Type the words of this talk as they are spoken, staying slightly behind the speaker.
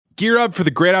Gear up for the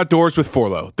great outdoors with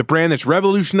Forloh, the brand that's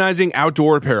revolutionizing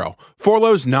outdoor apparel.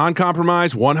 Forloh's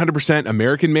non-compromise, 100%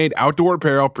 American-made outdoor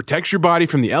apparel protects your body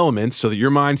from the elements so that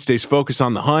your mind stays focused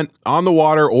on the hunt, on the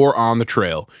water, or on the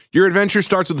trail. Your adventure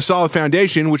starts with a solid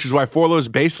foundation, which is why Forloh's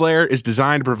base layer is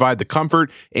designed to provide the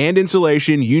comfort and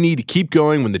insulation you need to keep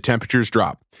going when the temperatures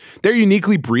drop. Their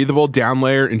uniquely breathable down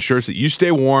layer ensures that you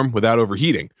stay warm without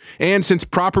overheating. And since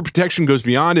proper protection goes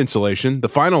beyond insulation, the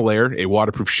final layer, a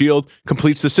waterproof shield,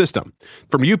 completes the system.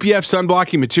 From UPF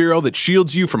sunblocking material that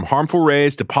shields you from harmful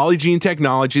rays to Polygene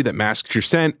technology that masks your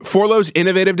scent, Forloh's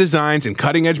innovative designs and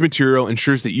cutting-edge material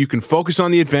ensures that you can focus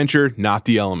on the adventure, not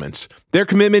the elements. Their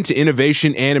commitment to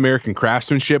innovation and American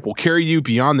craftsmanship will carry you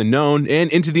beyond the known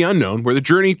and into the unknown, where the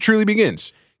journey truly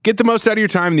begins. Get the most out of your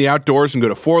time in the outdoors and go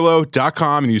to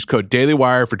forloh.com and use code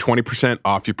DailyWire for 20%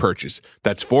 off your purchase.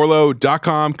 That's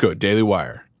forloh.com, code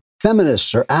DailyWire.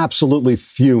 Feminists are absolutely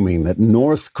fuming that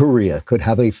North Korea could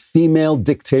have a female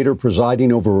dictator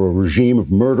presiding over a regime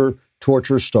of murder,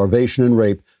 torture, starvation, and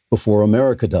rape before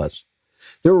America does.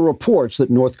 There are reports that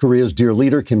North Korea's dear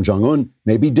leader, Kim Jong-un,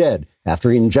 may be dead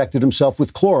after he injected himself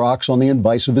with Clorox on the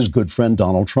advice of his good friend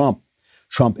Donald Trump.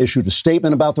 Trump issued a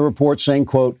statement about the report saying,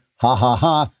 quote, "Ha ha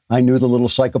ha, I knew the little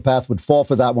psychopath would fall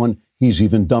for that one. He's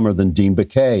even dumber than Dean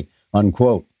Baquet,"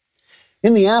 unquote.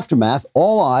 In the aftermath,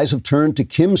 all eyes have turned to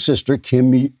Kim's sister,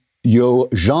 Kim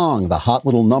Yo-jong, the hot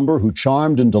little number who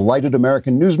charmed and delighted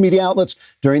American news media outlets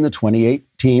during the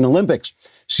 2018 Olympics.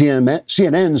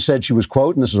 CNN said she was,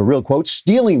 quote, and this is a real quote,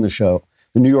 stealing the show.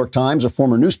 The New York Times, a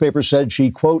former newspaper, said she,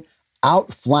 quote,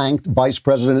 outflanked Vice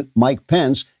President Mike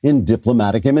Pence in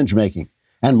diplomatic image making.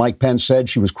 And Mike Pence said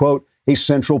she was, quote, a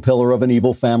central pillar of an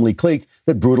evil family clique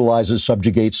that brutalizes,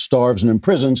 subjugates, starves, and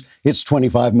imprisons its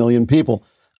 25 million people.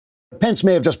 Pence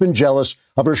may have just been jealous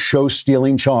of her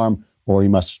show-stealing charm, or he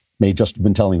may just have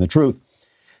been telling the truth.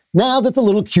 Now that the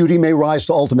little cutie may rise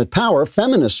to ultimate power,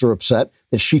 feminists are upset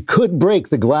that she could break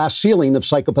the glass ceiling of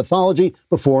psychopathology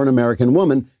before an American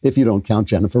woman, if you don't count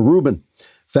Jennifer Rubin.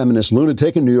 Feminist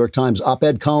lunatic and New York Times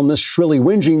op-ed columnist Shrilly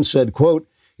Whinging said, quote,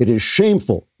 "It is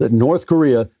shameful that North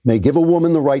Korea may give a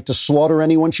woman the right to slaughter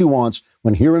anyone she wants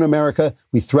when here in America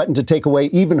we threaten to take away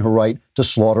even her right to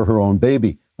slaughter her own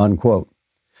baby," unquote.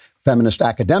 Feminist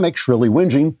academic Shrilly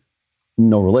Whinging,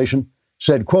 no relation,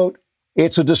 said, quote,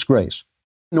 "It's a disgrace.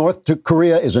 North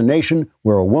Korea is a nation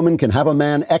where a woman can have a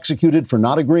man executed for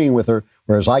not agreeing with her,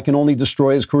 whereas I can only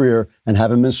destroy his career and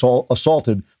have him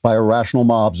assaulted by irrational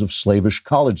mobs of slavish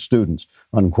college students,"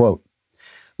 unquote.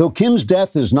 Though Kim's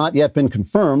death has not yet been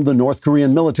confirmed, the North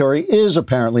Korean military is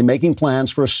apparently making plans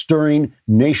for a stirring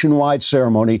nationwide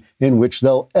ceremony in which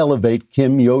they'll elevate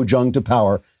Kim Yo-jong to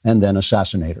power and then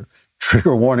assassinate her.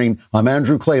 Trigger warning, I'm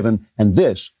Andrew Klavan, and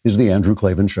this is The Andrew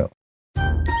Klavan Show.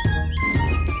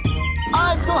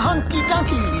 I feel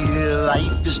hunky-dunky,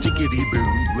 life is tickety-boo.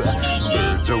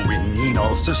 Birds are winging,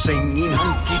 also singing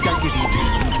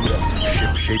hunky-dunky-doo.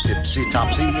 Ship-shape,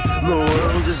 tipsy-topsy, the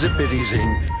world is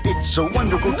zippity-zing. It's a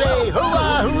wonderful day,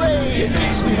 hurrah, hooray! It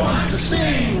makes me want to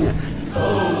sing.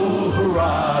 Oh,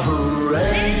 hurrah,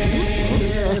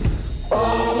 hooray!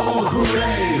 Oh,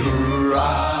 hooray,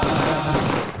 hurrah!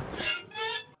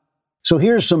 So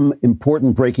here's some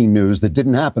important breaking news that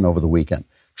didn't happen over the weekend.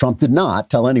 Trump did not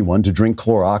tell anyone to drink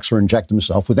Clorox or inject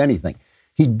himself with anything.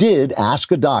 He did ask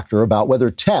a doctor about whether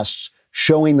tests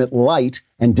showing that light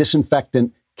and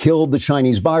disinfectant killed the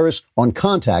Chinese virus on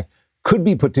contact could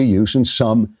be put to use in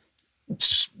some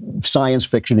science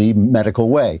fiction-y medical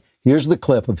way. Here's the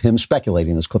clip of him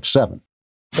speculating. This clip 7.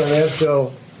 So I ask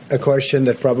Bill a question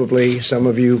that probably some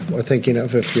of you are thinking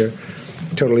of if you're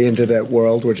totally into that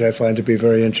world, which I find to be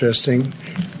very interesting.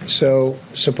 So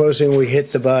supposing we hit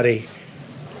the body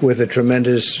with a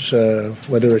tremendous,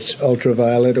 whether it's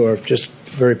ultraviolet or just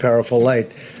very powerful light,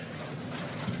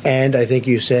 and I think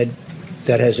you said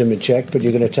that hasn't been checked, but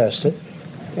you're going to test it.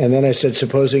 And then I said,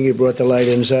 supposing you brought the light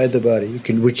inside the body,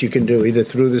 which you can do either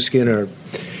through the skin or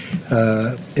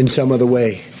in some other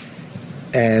way.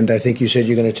 And I think you said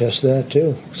you're going to test that,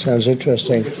 too. Sounds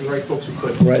interesting. If the right folks who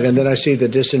could. Right, and then I see the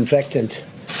disinfectant,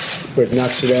 where it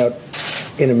knocks it out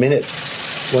in a minute,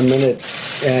 1 minute.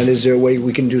 And is there a way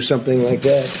we can do something like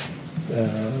that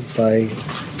by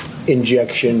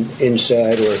injection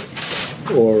inside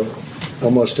or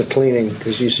almost a cleaning?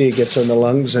 Because you see it gets on the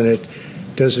lungs and it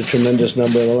does a tremendous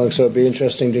number in the lungs. So it'd be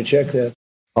interesting to check that.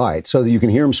 All right, so you can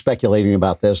hear him speculating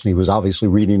about this, and he was obviously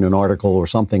reading an article or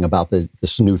something about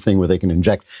this new thing where they can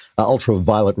inject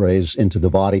ultraviolet rays into the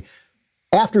body.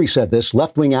 After he said this,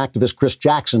 left-wing activist Chris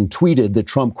Jackson tweeted that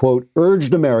Trump, quote,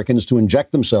 urged Americans to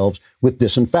inject themselves with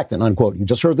disinfectant, unquote. You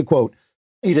just heard the quote.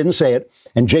 He didn't say it.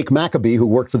 And Jake McAbee, who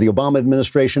worked for the Obama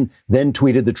administration, then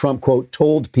tweeted that Trump, quote,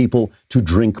 told people to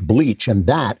drink bleach. And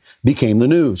that became the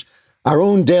news. Our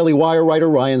own Daily Wire writer,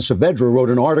 Ryan Saavedra, wrote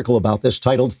an article about this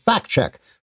titled Fact Check.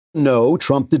 No,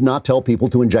 Trump did not tell people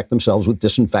to inject themselves with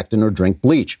disinfectant or drink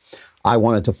bleach. I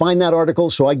wanted to find that article,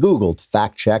 so I Googled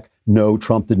fact check. No,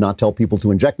 Trump did not tell people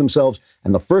to inject themselves.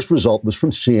 And the first result was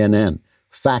from CNN.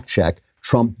 Fact check.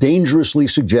 Trump dangerously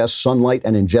suggests sunlight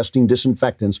and ingesting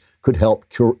disinfectants could help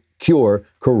cure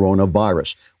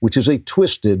coronavirus, which is a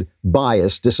twisted,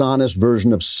 biased, dishonest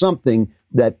version of something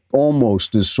that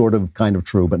almost is sort of kind of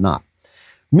true, but not.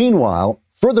 Meanwhile,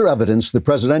 further evidence that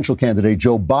presidential candidate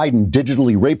Joe Biden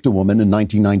digitally raped a woman in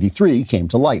 1993 came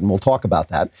to light, and we'll talk about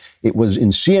that. It was in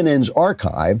CNN's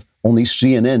archive, only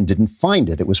CNN didn't find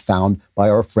it. It was found by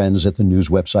our friends at the news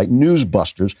website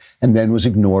Newsbusters and then was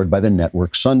ignored by the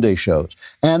network Sunday shows.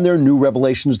 And there are new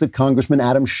revelations that Congressman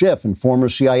Adam Schiff and former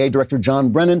CIA Director John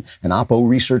Brennan and Oppo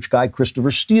research guy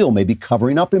Christopher Steele may be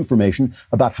covering up information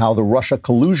about how the Russia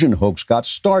collusion hoax got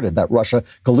started. That Russia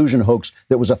collusion hoax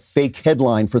that was a fake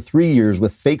headline for 3 years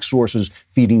with fake sources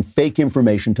feeding fake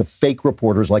information to fake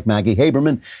reporters like Maggie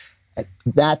Haberman.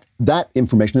 That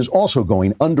information is also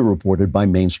going underreported by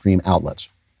mainstream outlets.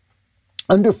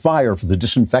 Under fire for the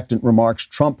disinfectant remarks,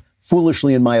 Trump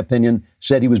foolishly, in my opinion,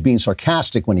 said he was being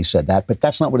sarcastic when he said that, but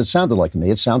that's not what it sounded like to me.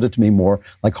 It sounded to me more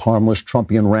like harmless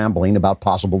Trumpian rambling about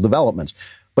possible developments.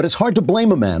 But it's hard to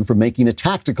blame a man for making a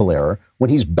tactical error when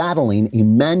he's battling a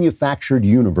manufactured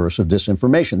universe of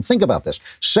disinformation. Think about this.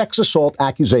 Sex assault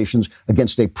accusations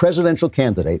against a presidential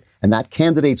candidate and that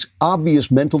candidate's obvious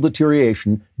mental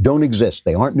deterioration don't exist.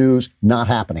 They aren't news, not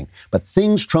happening. But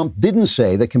things Trump didn't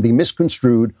say that can be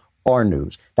misconstrued are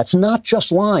news. That's not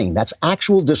just lying. That's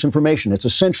actual disinformation. It's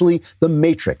essentially the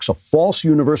Matrix, a false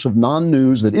universe of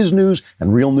non-news that is news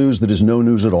and real news that is no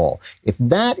news at all. If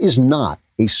that is not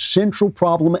a central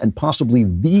problem and possibly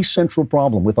the central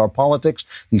problem with our politics,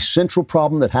 the central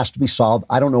problem that has to be solved,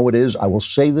 I don't know what it is. I will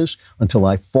say this until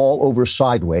I fall over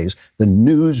sideways. The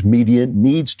news media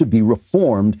needs to be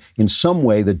reformed in some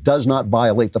way that does not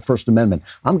violate the First Amendment.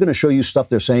 I'm going to show you stuff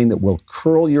they're saying that will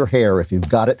curl your hair if you've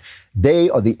got it. They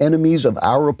are the enemies of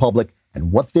our republic,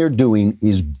 and what they're doing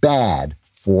is bad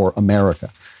for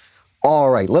America.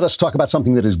 All right, let us talk about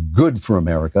something that is good for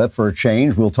America. For a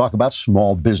change, we'll talk about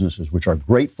small businesses, which are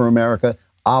great for America,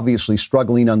 obviously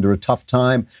struggling under a tough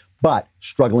time, but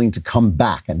struggling to come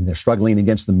back. And they're struggling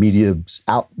against the media's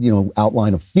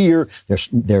outline of fear,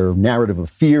 their narrative of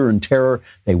fear and terror.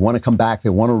 They want to come back. They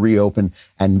want to reopen.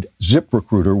 And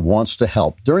ZipRecruiter wants to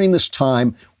help. During this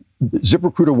time,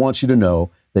 ZipRecruiter wants you to know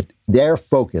that their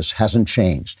focus hasn't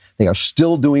changed. They are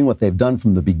still doing what they've done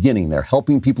from the beginning. They're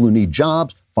helping people who need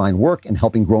jobs find work and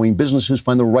helping growing businesses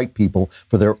find the right people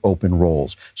for their open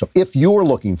roles. So if you're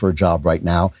looking for a job right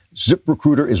now,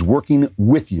 ZipRecruiter is working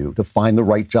with you to find the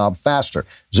right job faster.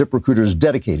 ZipRecruiter is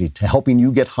dedicated to helping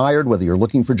you get hired, whether you're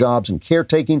looking for jobs in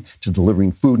caretaking, to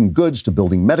delivering food and goods, to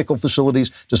building medical facilities,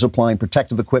 to supplying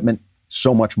protective equipment,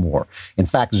 so much more. In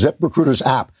fact, ZipRecruiter's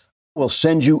app will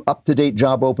send you up-to-date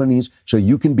job openings so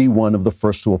you can be one of the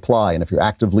first to apply. And if you're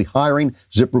actively hiring,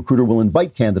 ZipRecruiter will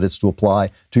invite candidates to apply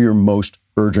to your most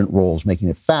urgent roles, making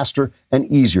it faster and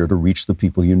easier to reach the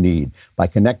people you need. By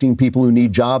connecting people who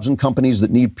need jobs and companies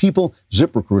that need people,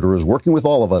 ZipRecruiter is working with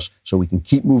all of us so we can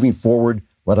keep moving forward.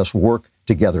 Let us work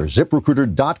together.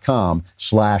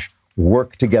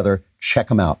 ZipRecruiter.com/work together. Check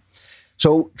them out.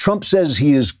 So Trump says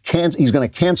he's going to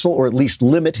cancel or at least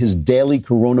limit his daily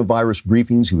coronavirus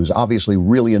briefings. He was obviously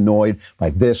really annoyed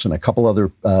by this and a couple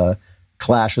other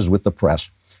clashes with the press.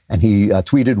 And he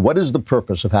tweeted, "What is the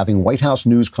purpose of having White House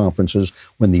news conferences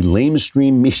when the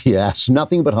lamestream media asks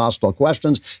nothing but hostile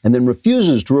questions and then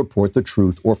refuses to report the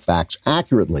truth or facts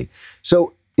accurately?"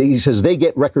 So he says they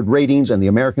get record ratings and the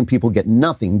American people get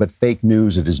nothing but fake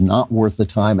news. It is not worth the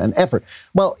time and effort.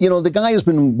 Well, the guy has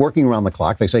been working around the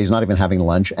clock. They say he's not even having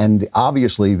lunch. And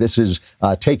obviously this is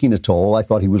taking a toll. I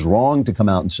thought he was wrong to come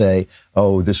out and say,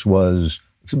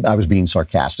 I was being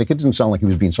sarcastic. It didn't sound like he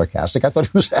was being sarcastic. I thought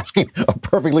he was asking a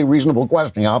perfectly reasonable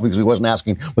question. He obviously wasn't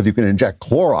asking whether you can inject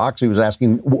Clorox. He was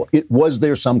asking, was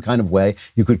there some kind of way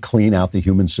you could clean out the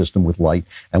human system with light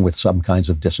and with some kinds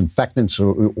of disinfectants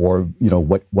or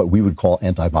what we would call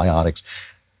antibiotics?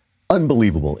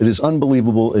 Unbelievable. It is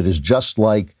unbelievable. It is just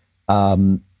like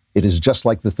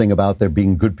the thing about there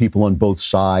being good people on both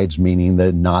sides, meaning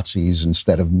the Nazis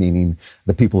instead of meaning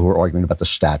the people who are arguing about the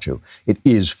statue. It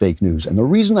is fake news. And the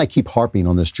reason I keep harping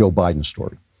on this Joe Biden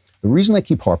story, the reason I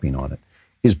keep harping on it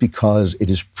is because it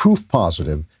is proof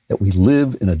positive that we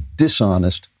live in a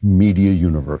dishonest media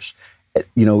universe.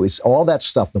 It's all that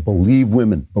stuff, the believe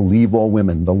women, believe all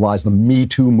women, the lies, the Me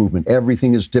Too movement,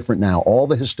 everything is different now, all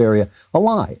the hysteria, a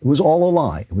lie. It was all a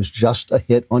lie. It was just a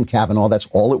hit on Kavanaugh. That's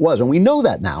all it was. And we know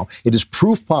that now. It is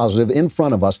proof positive in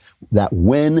front of us that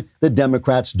when the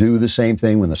Democrats do the same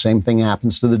thing, when the same thing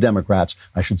happens to the Democrats,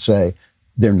 I should say,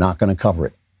 they're not going to cover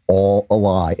it. All a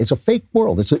lie. It's a fake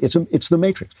world. It's the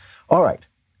Matrix. All right.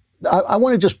 I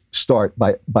want to just start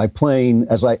by playing,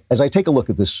 as I take a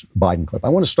look at this Biden clip, I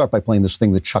want to start by playing this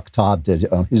thing that Chuck Todd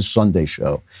did on his Sunday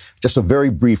show. Just a very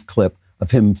brief clip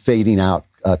of him fading out,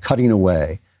 cutting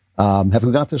away. Have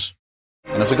we got this?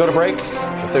 And as we go to break,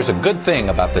 if there's a good thing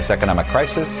about this economic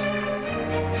crisis,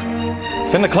 it's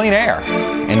been the clean air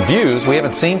and views we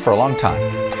haven't seen for a long time.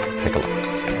 Take a look.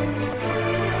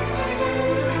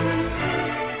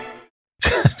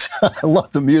 I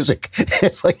love the music.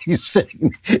 It's like he's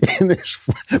sitting in this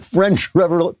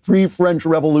pre-French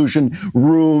Revolution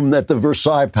room at the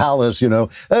Versailles Palace,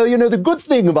 the good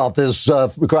thing about this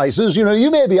crisis,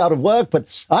 you may be out of work,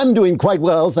 but I'm doing quite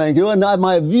well, thank you, and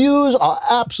my views are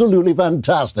absolutely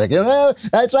fantastic.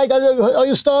 It's like, are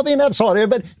you starving? I'm sorry,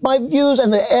 but my views,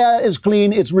 and the air is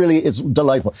clean. It's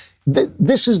delightful.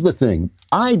 This is the thing.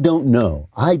 I do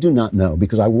not know,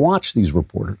 because I watch these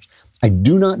reporters. I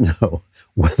do not know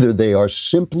whether they are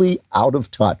simply out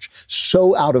of touch,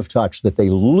 so out of touch that they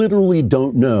literally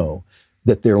don't know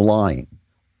that they're lying,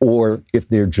 or if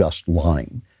they're just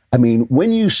lying. I mean,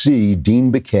 when you see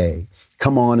Dean Baquet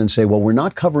come on and say, well, we're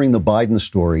not covering the Biden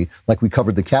story like we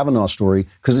covered the Kavanaugh story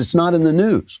because it's not in the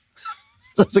news.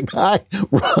 That's a guy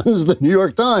runs the New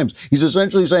York Times. He's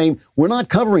essentially saying, we're not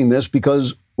covering this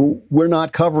because we're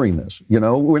not covering this.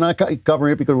 We're not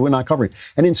covering it because we're not covering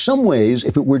it. And in some ways,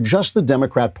 if it were just the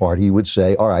Democrat Party, you would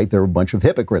say, all right, they're a bunch of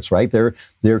hypocrites, right?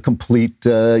 They're complete,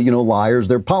 liars.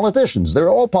 They're politicians.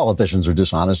 All politicians are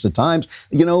dishonest at times.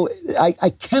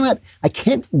 I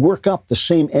can't work up the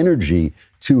same energy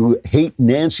to hate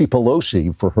Nancy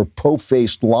Pelosi for her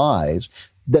po-faced lies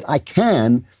that I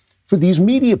can for these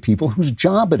media people whose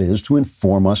job it is to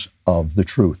inform us of the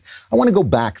truth. I want to go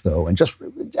back, though, and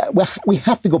we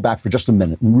have to go back for just a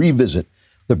minute and revisit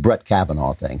the Brett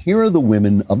Kavanaugh thing. Here are the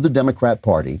women of the Democrat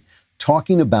Party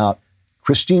talking about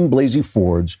Christine Blasey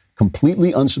Ford's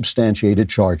completely unsubstantiated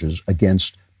charges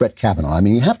against Brett Kavanaugh. I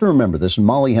mean, you have to remember this, and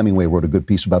Molly Hemingway wrote a good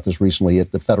piece about this recently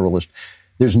at The Federalist.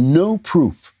 There's no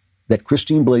proof that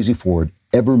Christine Blasey Ford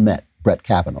ever met Brett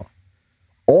Kavanaugh.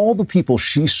 All the people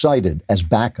she cited as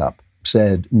backup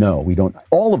said, no, we don't.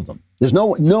 All of them. There's no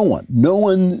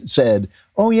one said,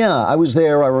 oh, yeah, I was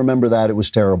there. I remember that. It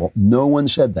was terrible. No one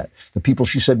said that. The people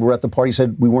she said were at the party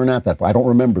said we weren't at that party. I don't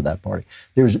remember that party.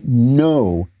 There's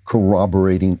no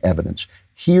corroborating evidence.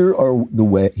 Here's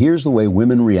the way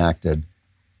women reacted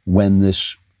when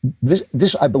this,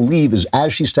 I believe, is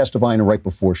as she's testifying or right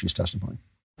before she's testifying.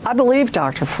 I believe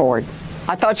Dr. Ford.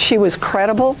 I thought she was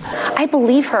credible. I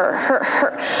believe her.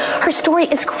 Her story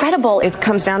is credible. It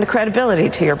comes down to credibility,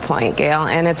 to your point, Gail,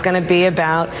 and it's going to be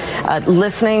about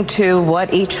listening to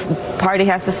what each party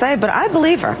has to say, but I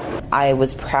believe her. I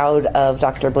was proud of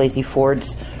Dr. Blasey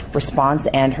Ford's response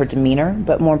and her demeanor,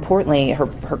 but more importantly, her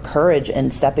courage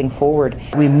in stepping forward.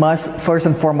 We must first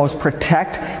and foremost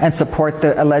protect and support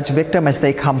the alleged victim as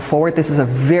they come forward. This is a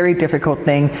very difficult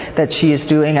thing that she is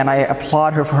doing, and I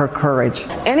applaud her for her courage.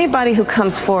 Anybody who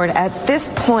comes forward at this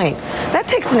point, that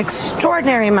takes an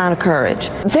extraordinary amount of courage.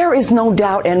 There is no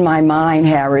doubt in my mind,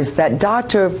 Harris, that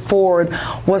Dr. Ford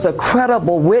was a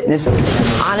credible witness.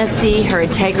 Honesty, her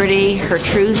integrity, her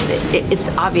truth, it's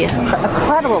obvious. A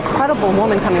credible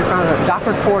woman coming from her,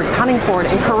 Dr. Ford coming forward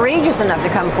and courageous enough to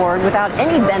come forward without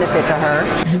any benefit to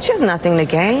her. She has nothing to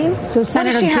gain. So what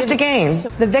does she have to gain?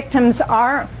 The victims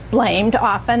are blamed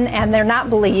often and they're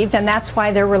not believed, and that's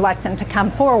why they're reluctant to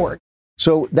come forward.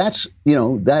 So that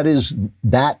is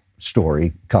that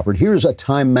story covered. Here's a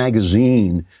Time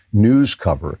magazine news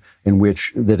cover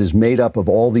that is made up of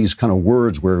all these kind of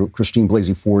words, where Christine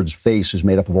Blasey Ford's face is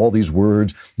made up of all these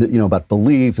words that, about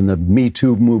belief and the Me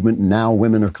Too movement, and now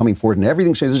women are coming forward and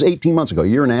everything. Says this is 18 months ago, a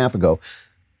year and a half ago.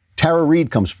 Tara Reid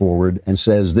comes forward and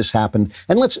says this happened.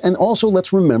 And let's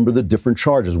remember the different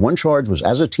charges. One charge was,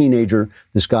 as a teenager,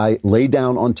 this guy lay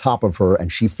down on top of her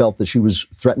and she felt that she was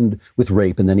threatened with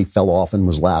rape, and then he fell off and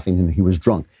was laughing and he was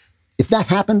drunk. If that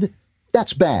happened,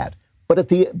 that's bad.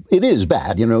 But it is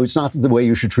bad. It's not the way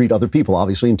you should treat other people,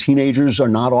 obviously, and teenagers are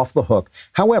not off the hook.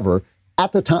 However,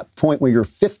 at the point where you're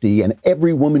 50 and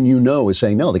every woman you know is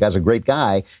saying, no, the guy's a great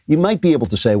guy, you might be able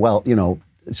to say, well,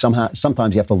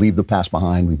 sometimes you have to leave the past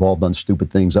behind. We've all done stupid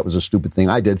things. That was a stupid thing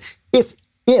I did. If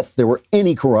there were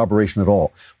any corroboration at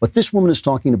all. What this woman is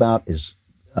talking about is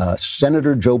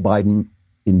Senator Joe Biden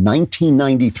in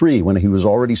 1993, when he was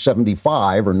already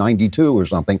 75 or 92 or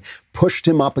something, pushed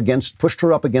her up against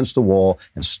the wall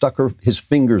and stuck his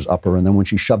fingers up her. And then when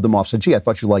she shoved them off, said, gee, I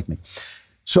thought you liked me.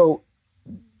 So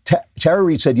Tara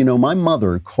Reade said, my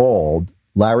mother called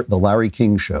the Larry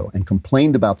King Show and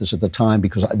complained about this at the time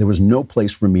because there was no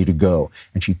place for me to go.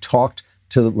 And she talked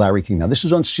to Larry King. Now, this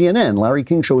is on CNN. Larry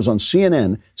King Show is on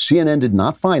CNN. CNN did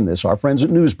not find this. Our friends at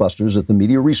Newsbusters at the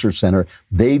Media Research Center,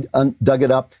 they dug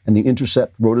it up, and The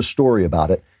Intercept wrote a story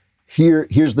about it.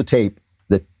 Here's the tape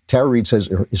that Tara Reade says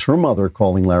is her mother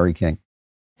calling Larry King.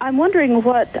 I'm wondering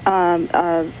what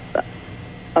a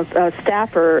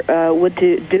staffer would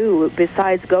do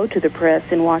besides go to the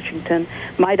press in Washington.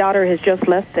 My daughter has just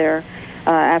left there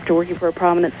after working for a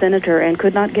prominent senator and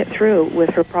could not get through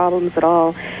with her problems at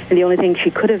all. And the only thing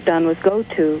she could have done was go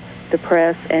to the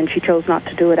press, and she chose not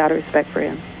to do it out of respect for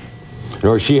him.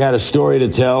 Or she had a story to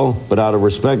tell, but out of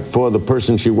respect for the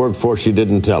person she worked for, she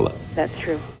didn't tell it. That's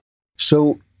true.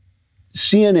 So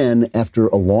CNN, after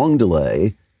a long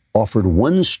delay, offered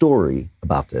one story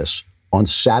about this on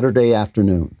Saturday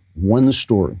afternoon. One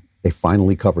story. They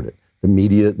finally covered it. The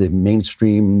media, the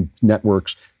mainstream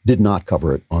networks did not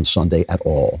cover it on Sunday at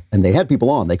all. And they had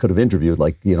people on. They could have interviewed,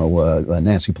 like,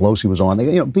 Nancy Pelosi was on.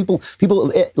 People,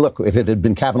 look, if it had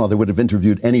been Kavanaugh, they would have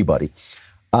interviewed anybody.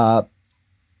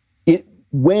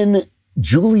 When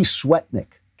Julie Swetnick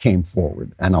came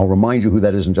forward, and I'll remind you who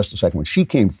that is in just a second, when she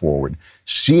came forward,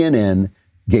 CNN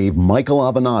gave Michael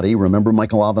Avenatti, remember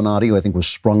Michael Avenatti, who I think was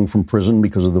sprung from prison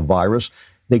because of the virus?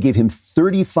 They gave him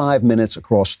 35 minutes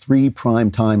across 3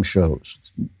 primetime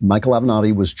shows. Michael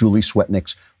Avenatti was Julie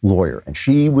Swetnick's lawyer, and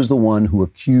she was the one who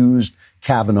accused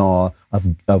Kavanaugh of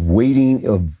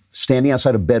standing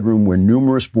outside a bedroom where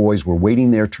numerous boys were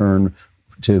waiting their turn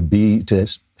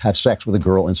to have sex with a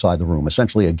girl inside the room,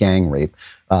 essentially a gang rape.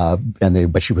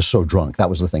 But she was so drunk. That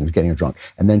was the thing, was getting her drunk.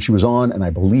 And then she was on, and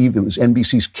I believe it was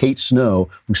NBC's Kate Snow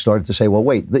who started to say, well,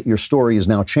 wait, your story is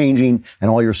now changing, and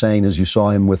all you're saying is you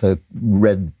saw him with a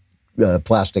red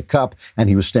plastic cup, and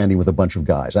he was standing with a bunch of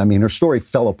guys. I mean, her story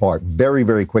fell apart very,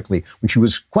 very quickly when she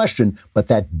was questioned, but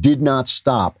that did not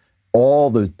stop all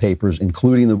the papers,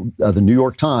 including the New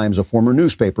York Times, a former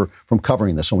newspaper, from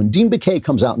covering this. So when Dean Baquet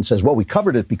comes out and says, well, we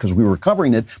covered it because we were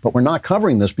covering it, but we're not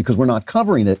covering this because we're not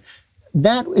covering it,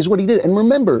 that is what he did. And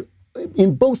remember,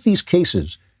 in both these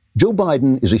cases, Joe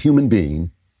Biden is a human being.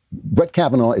 Brett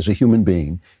Kavanaugh is a human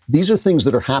being. These are things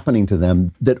that are happening to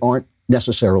them that aren't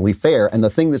necessarily fair. And the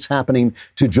thing that's happening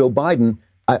to Joe Biden,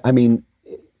 I mean,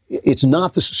 it's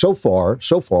not so far,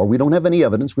 we don't have any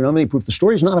evidence. We don't have any proof. The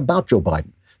story is not about Joe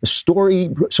Biden. The story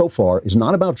so far is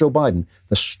not about Joe Biden.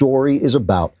 The story is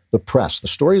about the press. The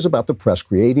story is about the press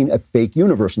creating a fake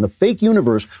universe. And the fake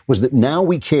universe was that now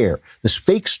we care. This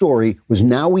fake story was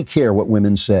now we care what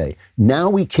women say. Now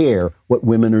we care what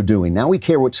women are doing. Now we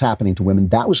care what's happening to women.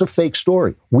 That was a fake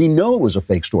story. We know it was a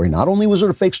fake story. Not only was it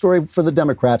a fake story for the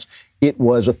Democrats, it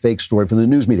was a fake story for the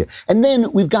news media. And then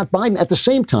we've got Biden. At the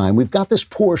same time, we've got this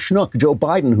poor schnook, Joe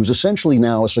Biden, who's essentially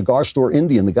now a cigar store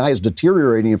Indian. The guy is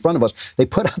deteriorating in front of us. They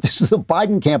put out this, the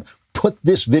Biden camp put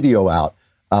this video out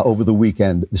over the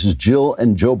weekend. This is Jill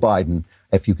and Joe Biden.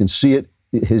 If you can see it,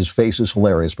 his face is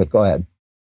hilarious, but go ahead.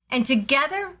 And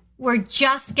together, we're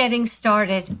just getting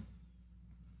started.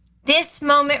 This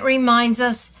moment reminds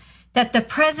us that the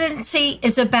presidency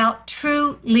is about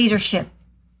true leadership,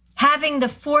 having the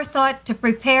forethought to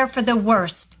prepare for the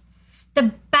worst,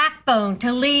 the backbone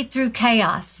to lead through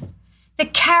chaos, the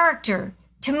character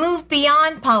to move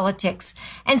beyond politics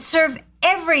and serve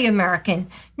every American,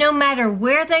 no matter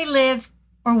where they live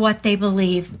or what they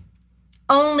believe.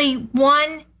 Only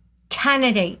one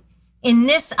candidate in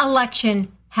this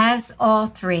election has all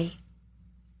three.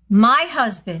 My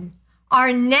husband,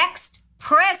 our next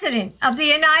president of the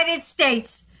United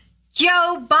States,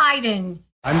 Joe Biden.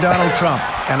 I'm Donald Trump,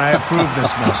 and I approve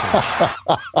this message.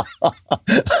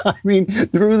 I mean,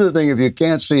 through the thing, if you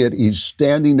can't see it, he's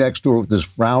standing next to her with this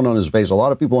frown on his face. A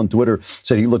lot of people on Twitter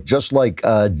said he looked just like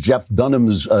Jeff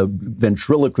Dunham's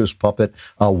ventriloquist puppet,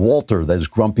 Walter, that is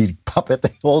grumpy puppet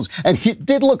that holds. And he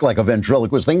did look like a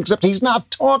ventriloquist thing, except he's not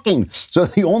talking. So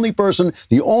the only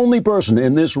person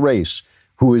in this race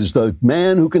who is the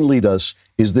man who can lead us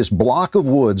is this block of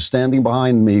wood standing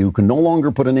behind me who can no longer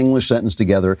put an English sentence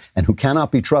together and who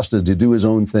cannot be trusted to do his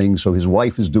own thing, so his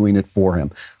wife is doing it for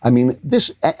him. I mean,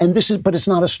 but it's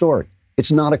not a story.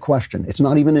 It's not a question. It's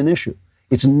not even an issue.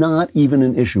 It's not even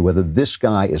an issue whether this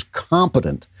guy is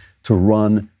competent to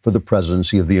run for the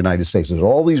presidency of the United States. There's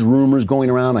all these rumors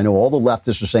going around. I know all the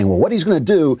leftists are saying, well, what he's going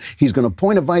to do, he's going to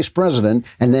appoint a vice president,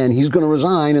 and then he's going to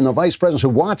resign, and the vice president, so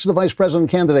watch the vice president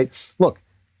candidate. Look,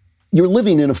 you're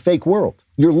living in a fake world.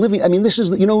 You're living, I mean, this is,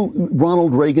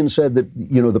 Ronald Reagan said that,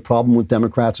 the problem with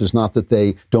Democrats is not that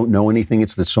they don't know anything,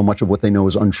 it's that so much of what they know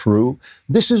is untrue.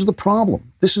 This is the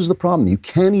problem. This is the problem. You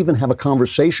can't even have a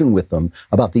conversation with them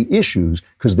about the issues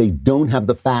because they don't have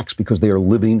the facts, because they are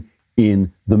living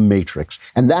in the matrix.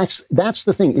 And that's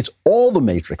the thing. It's all the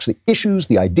matrix. The issues,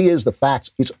 the ideas, the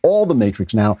facts, it's all the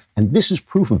matrix now. And this is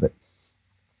proof of it.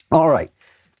 All right.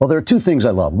 Well, there are two things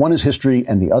I love. One is history,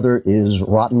 and the other is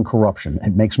rotten corruption.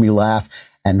 It makes me laugh,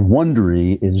 and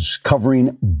Wondery is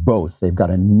covering both. They've got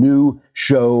a new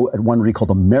show at Wondery called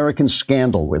American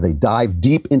Scandal, where they dive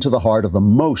deep into the heart of the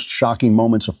most shocking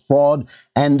moments of fraud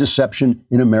and deception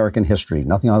in American history.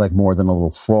 Nothing I like more than a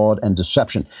little fraud and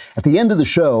deception. At the end of the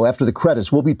show, after the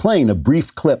credits, we'll be playing a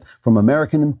brief clip from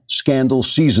American Scandal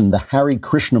season, The Hare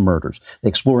Krishna Murders. They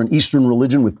explore an Eastern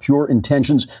religion with pure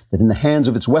intentions that in the hands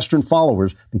of its Western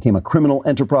followers became a criminal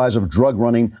enterprise of drug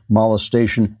running,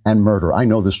 molestation, and murder. I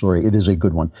know the story. It is a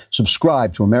good one.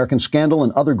 Subscribe to American Scandal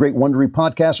and other great Wondery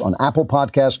podcasts on Apple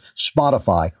Podcasts,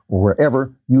 Spotify, or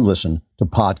wherever you listen to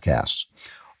podcasts.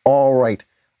 All right.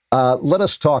 Let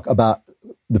us talk about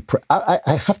I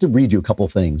have to read you a couple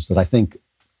of things that I think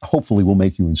hopefully will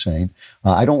make you insane.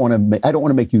 I don't want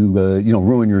to make you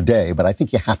ruin your day, but I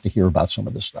think you have to hear about some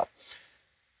of this stuff.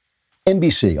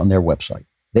 NBC on their website,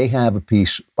 they have a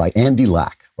piece by Andy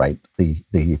Lack, right,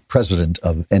 the president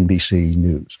of NBC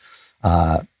News.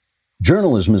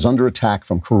 Journalism is under attack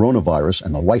from coronavirus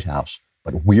and the White House,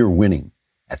 but we're winning.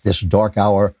 At this dark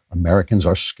hour, Americans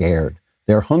are scared.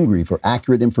 They're hungry for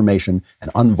accurate information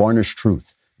and unvarnished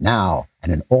truth. Now,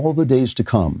 and in all the days to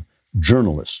come,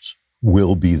 journalists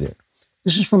will be there.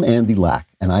 This is from Andy Lack,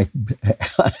 and I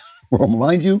will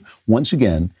remind you once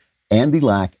again, Andy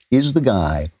Lack is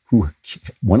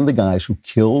one of the guys who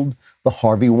killed the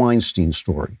Harvey Weinstein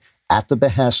story at the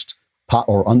behest,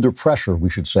 or under pressure,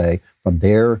 we should say, from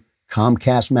their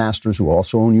Comcast masters, who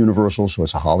also own Universal, so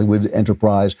it's a Hollywood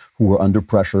enterprise, who were under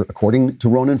pressure, according to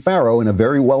Ronan Farrow, in a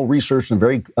very well-researched and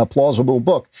very plausible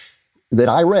book that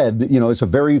I read. It's a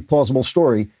very plausible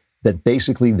story that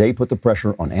basically they put the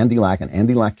pressure on Andy Lack, and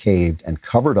Andy Lack caved and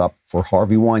covered up for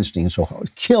Harvey Weinstein. So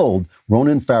killed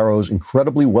Ronan Farrow's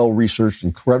incredibly well-researched,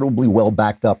 incredibly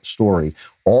well-backed-up story.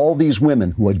 All these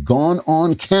women who had gone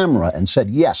on camera and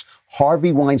said, yes,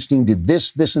 Harvey Weinstein did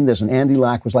this, this, and this. And Andy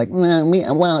Lack was like,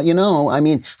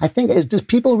 I think, does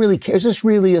people really care? Is this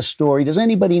really a story? Does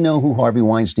anybody know who Harvey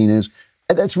Weinstein is?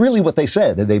 And that's really what they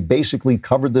said. They basically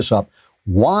covered this up.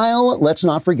 While, let's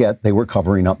not forget, they were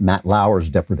covering up Matt Lauer's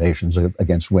depredations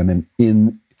against women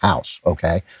in-house,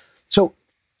 okay? So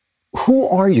who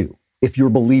are you if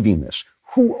you're believing this?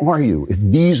 Who are you if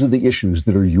these are the issues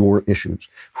that are your issues?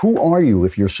 Who are you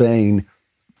if you're saying,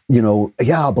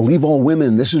 believe all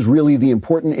women, this is really the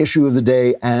important issue of the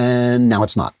day, and now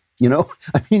it's not?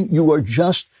 You are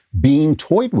just being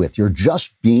toyed with. You're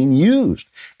just being used.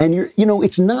 And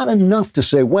it's not enough to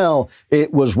say, well,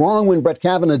 it was wrong when Brett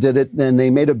Kavanaugh did it and they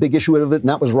made a big issue out of it and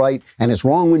that was right. And it's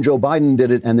wrong when Joe Biden did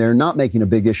it and they're not making a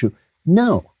big issue.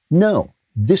 No.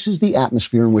 This is the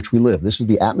atmosphere in which we live. This is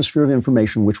the atmosphere of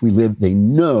information in which we live. They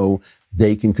know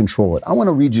they can control it. I want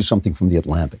to read you something from The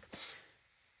Atlantic.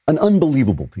 An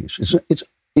unbelievable piece.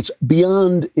 It's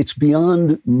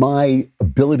beyond my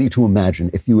ability to imagine.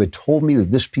 If you had told me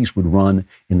that this piece would run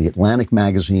in The Atlantic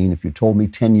magazine, if you told me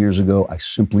 10 years ago, I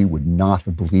simply would not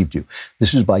have believed you.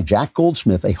 This is by Jack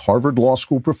Goldsmith, a Harvard Law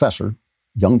School professor.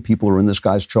 Young people are in this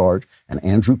guy's charge. And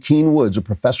Andrew Keene Woods, a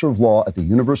professor of law at the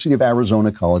University of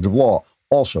Arizona College of Law.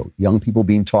 Also, young people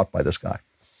being taught by this guy.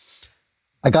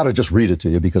 I got to just read it to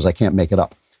you because I can't make it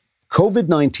up.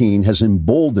 COVID-19 has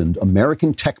emboldened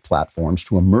American tech platforms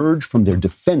to emerge from their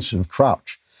defensive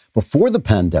crouch. Before the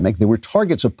pandemic, they were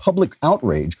targets of public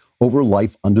outrage over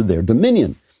life under their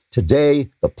dominion. Today,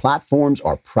 the platforms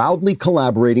are proudly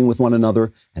collaborating with one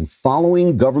another and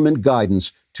following government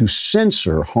guidance to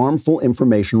censor harmful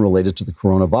information related to the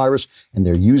coronavirus, and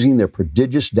they're using their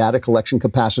prodigious data collection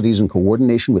capacities in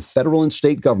coordination with federal and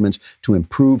state governments to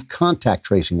improve contact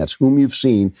tracing. That's whom you've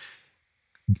seen.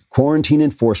 Quarantine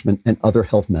enforcement and other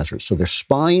health measures. So they're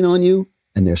spying on you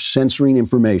and they're censoring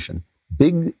information.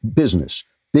 Big business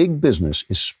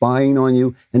is spying on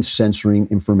you and censoring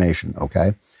information,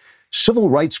 okay? Civil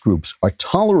rights groups are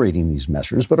tolerating these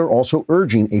measures, but are also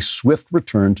urging a swift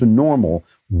return to normal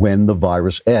when the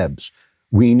virus ebbs.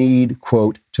 We need,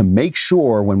 quote, to make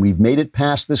sure when we've made it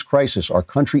past this crisis, our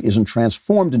country isn't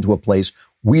transformed into a place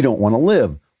we don't want to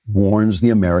live, warns the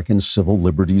American Civil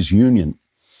Liberties Union.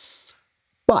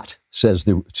 But, said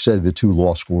the two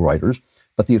law school writers,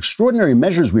 but the extraordinary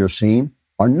measures we are seeing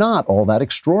are not all that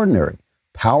extraordinary.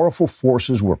 powerful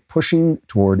forces were pushing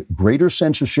toward greater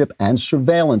censorship and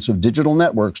surveillance of digital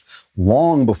networks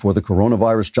long before the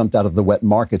coronavirus jumped out of the wet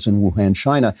markets in Wuhan,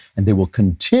 China, and they will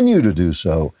continue to do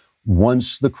so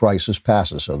once the crisis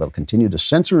passes. So they'll continue to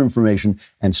censor information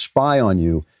and spy on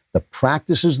you. The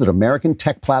practices that American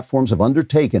tech platforms have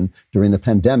undertaken during the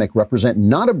pandemic represent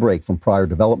not a break from prior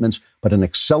developments, but an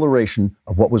acceleration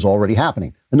of what was already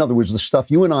happening. In other words, the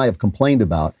stuff you and I have complained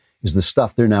about is the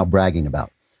stuff they're now bragging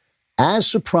about. As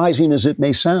surprising as it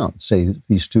may sound, say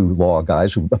these two law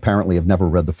guys who apparently have never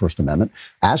read the First Amendment,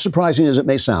 as surprising as it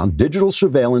may sound, digital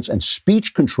surveillance and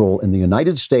speech control in the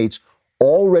United States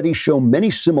already show many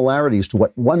similarities to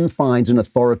what one finds in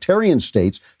authoritarian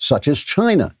states such as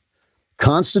China.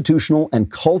 Constitutional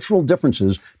and cultural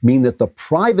differences mean that the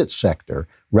private sector,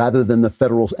 rather than the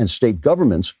federal and state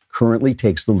governments, currently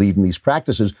takes the lead in these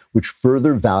practices, which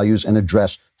further values and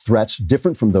address threats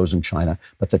different from those in China.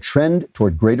 But the trend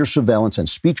toward greater surveillance and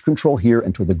speech control here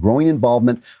and toward the growing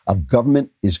involvement of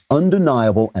government is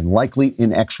undeniable and likely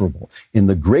inexorable. In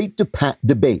the great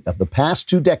debate of the past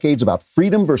 2 decades about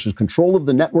freedom versus control of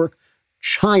the network,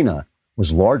 China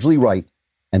was largely right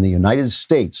and the United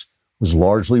States was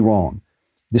largely wrong.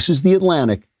 This is The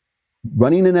Atlantic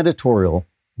running an editorial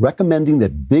recommending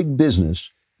that big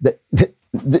business,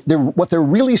 what they're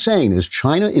really saying is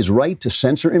China is right to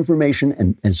censor information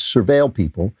and surveil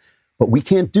people, but we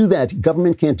can't do that.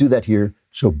 Government can't do that here,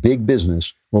 so big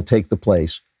business will take the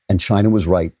place, and China was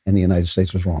right and the United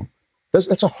States was wrong.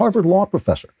 That's a Harvard law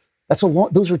professor.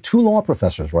 Those are 2 law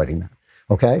professors writing that,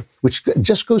 okay? Which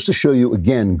just goes to show you,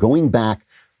 again, going back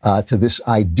to this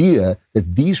idea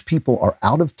that these people are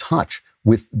out of touch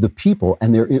with the people,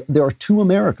 and there are 2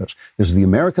 Americas. There's the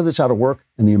America that's out of work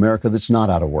and the America that's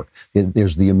not out of work.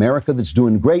 There's the America that's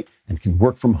doing great and can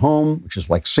work from home, which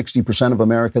is like 60% of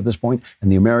America at this point,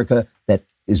 and the America that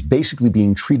is basically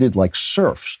being treated like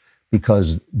serfs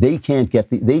because they can't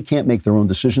make their own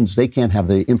decisions, they can't have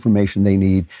the information they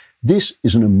need. This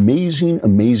is an amazing,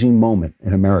 amazing moment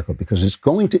in America because it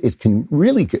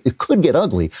could get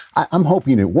ugly. I'm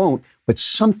hoping it won't, but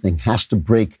something has to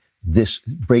break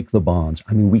the bonds.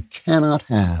 I mean, we cannot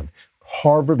have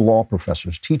Harvard law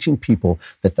professors teaching people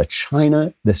that the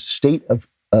state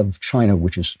of China,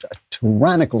 which is a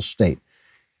tyrannical state,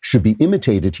 should be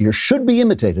imitated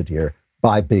here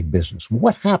by big business.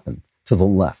 What happened to the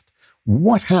left?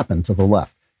 What happened to the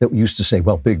left that used to say,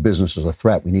 well, big business is a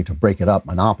threat, we need to break it up,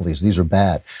 monopolies, these are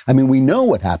bad? I mean, we know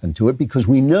what happened to it because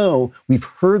we've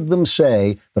heard them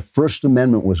say the First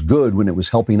Amendment was good when it was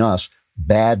helping us,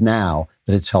 bad now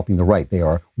that it's helping the right. They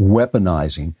are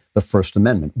weaponizing the First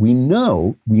Amendment. We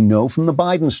know from the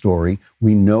Biden story,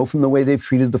 we know from the way they've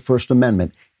treated the First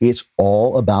Amendment, it's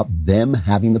all about them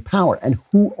having the power. And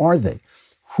who are they?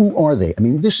 Who are they? I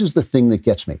mean, this is the thing that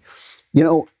gets me. You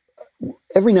know,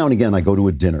 every now and again, I go to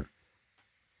a dinner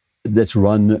that's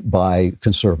run by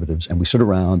conservatives, and we sit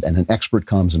around and an expert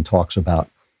comes and talks about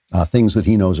things that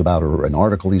he knows about or an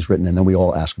article he's written, and then we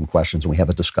all ask him questions and we have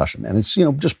a discussion. And it's,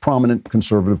 just prominent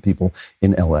conservative people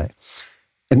in L.A.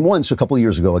 And once, a couple of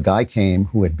years ago, a guy came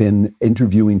who had been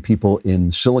interviewing people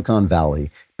in Silicon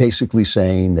Valley, basically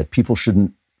saying that people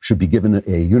should be given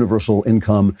a universal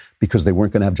income because they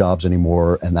weren't going to have jobs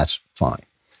anymore, and that's fine.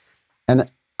 And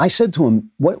I said to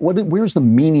him, where's the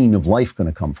meaning of life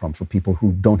going to come from for people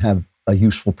who don't have a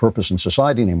useful purpose in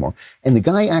society anymore? And the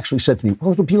guy actually said to me,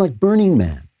 well, it'll be like Burning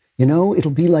Man. It'll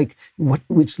be like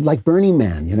it's like Burning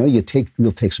Man. You'll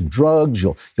take some drugs,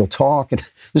 you'll talk. And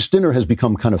this dinner has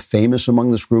become kind of famous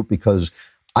among this group because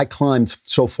I climbed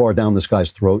so far down this guy's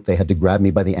throat, they had to grab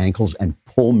me by the ankles and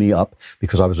pull me up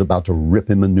because I was about to rip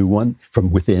him a new one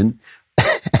from within.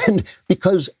 And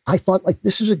because I thought,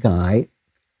 this is a guy,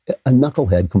 a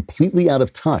knucklehead, completely out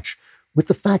of touch with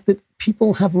the fact that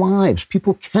people have lives,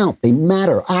 people count, they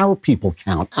matter. Our people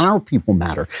count, our people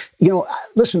matter.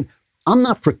 Listen, I'm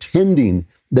not pretending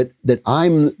that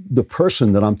I'm the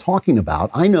person that I'm talking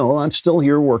about. I know I'm still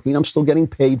here working. I'm still getting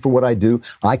paid for what I do.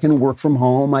 I can work from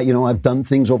home. I've done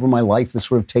things over my life that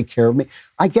sort of take care of me.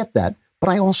 I get that. But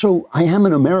I am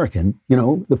an American.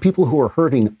 The people who are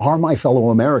hurting are my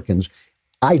fellow Americans.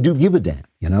 I do give a damn,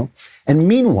 And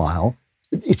meanwhile,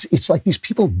 it's like these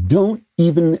people don't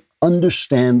even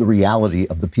understand the reality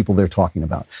of the people they're talking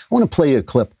about. I want to play a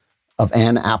clip of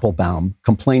Anne Applebaum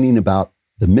complaining about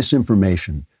the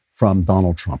misinformation from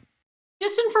Donald Trump.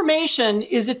 Disinformation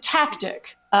is a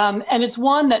tactic, and it's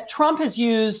one that Trump has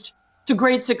used to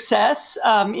great success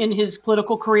in his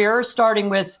political career, starting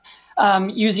with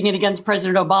using it against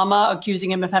President Obama,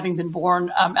 accusing him of having been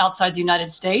born outside the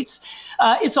United States.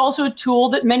 It's also a tool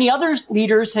that many other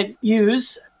leaders have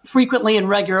used frequently and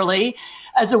regularly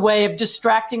as a way of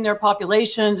distracting their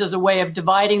populations, as a way of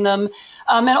dividing them,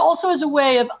 and also as a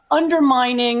way of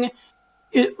undermining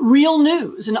real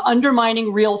news and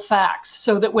undermining real facts,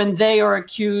 so that when they are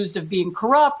accused of being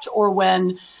corrupt or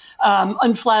when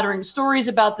unflattering stories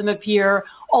about them appear,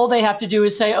 all they have to do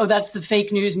is say, oh, that's the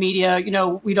fake news media,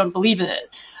 we don't believe in it.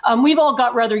 We've all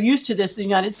got rather used to this in the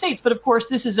United States, but of course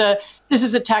this is a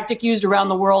tactic used around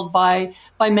the world by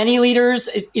many leaders.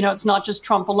 It's not just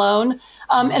Trump alone.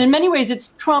 And in many ways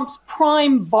it's Trump's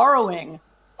prime borrowing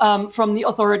from the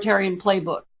authoritarian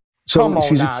playbook. So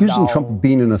she's accusing Trump of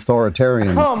being an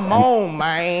authoritarian. Come on,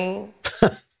 man.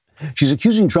 She's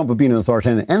accusing Trump of being an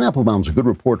authoritarian. Anne Applebaum's a good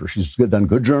reporter. She's done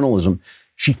good journalism.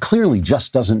 She clearly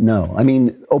just doesn't know. I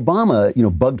mean, Obama,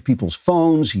 bugged people's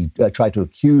phones. He tried to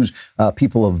accuse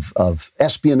people of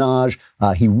espionage.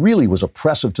 He really was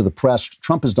oppressive to the press.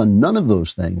 Trump has done none of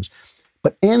those things.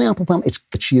 But Anne Applebaum,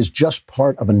 she is just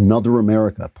part of another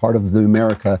America, part of the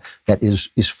America that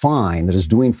is fine, that is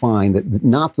doing fine, that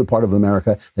not the part of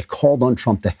America that called on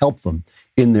Trump to help them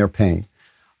in their pain.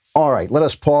 All right, let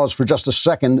us pause for just a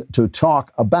second to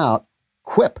talk about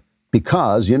Quip,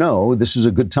 because, this is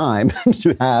a good time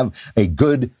to have a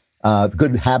good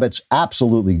habits,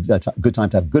 absolutely good time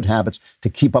to have good habits to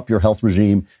keep up your health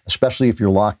regime, especially if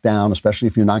you're locked down, especially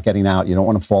if you're not getting out, you don't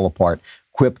want to fall apart.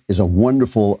 Quip is a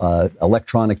wonderful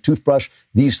electronic toothbrush.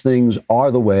 These things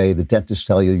are the way the dentists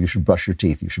tell you should brush your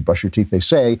teeth. You should brush your teeth, they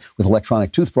say, with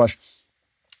electronic toothbrush.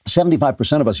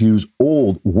 75% of us use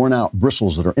old, worn-out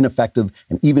bristles that are ineffective,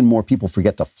 and even more people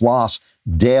forget to floss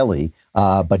daily.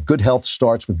 But good health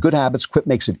starts with good habits. Quip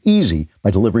makes it easy by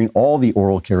delivering all the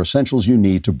oral care essentials you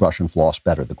need to brush and floss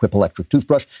better. The Quip electric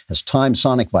toothbrush has timed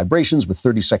sonic vibrations with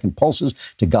 30-second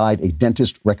pulses to guide a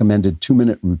dentist-recommended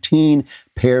 2-minute routine.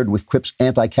 Paired with Quip's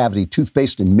anti-cavity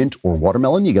toothpaste in mint or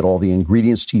watermelon, you get all the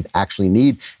ingredients teeth actually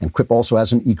need. And Quip also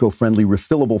has an eco-friendly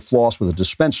refillable floss with a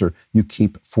dispenser you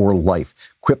keep for life.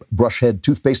 Quip brush head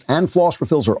toothpaste and floss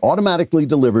refills are automatically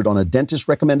delivered on a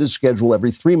dentist-recommended schedule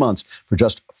every 3 months for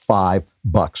just $5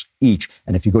 each.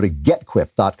 And if you go to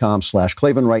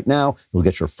getquip.com/Klavan right now, you'll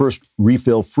get your first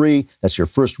refill free. That's your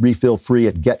first refill free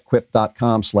at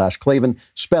getquip.com/Klavan,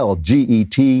 spelled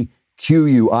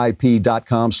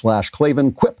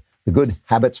GETQUIP.com/Klavan. Quip, the good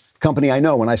habits company. I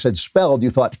know when I said spelled, you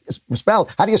thought,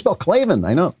 spelled? How do you spell Klavan?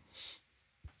 I know.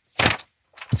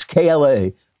 It's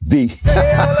KLAV. And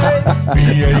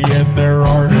there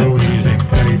are no easy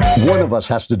things. One of us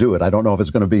has to do it. I don't know if it's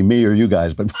going to be me or you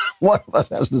guys, but one of us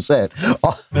has to say it.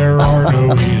 There are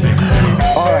no easy things.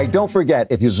 All right, don't forget,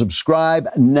 if you subscribe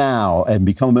now and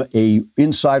become a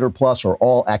Insider Plus or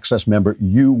All Access member,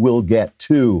 you will get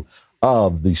 2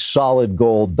 of the solid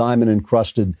gold,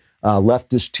 diamond-encrusted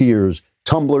leftist tears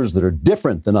tumblers that are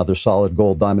different than other solid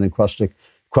gold,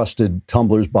 diamond-encrusted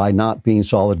tumblers by not being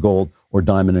solid gold or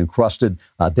diamond encrusted.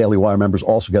 Daily Wire members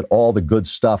also get all the good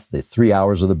stuff, the 3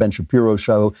 hours of the Ben Shapiro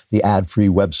Show, the ad-free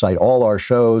website, all our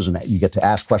shows, and you get to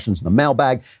ask questions in the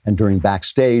mailbag. And during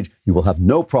Backstage, you will have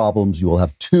no problems. You will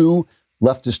have 2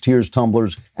 leftist tears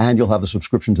tumblers, and you'll have a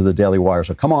subscription to the Daily Wire.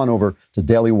 So come on over to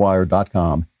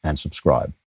dailywire.com and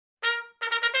subscribe.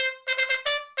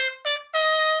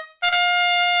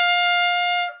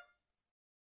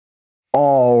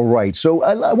 All right. So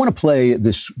I want to play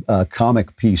this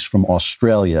comic piece from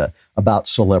Australia about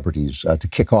celebrities to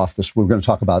kick off this. We're going to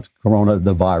talk about Corona,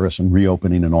 the virus, and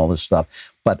reopening and all this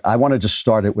stuff. But I want to just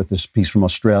start it with this piece from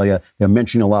Australia. They're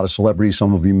mentioning a lot of celebrities,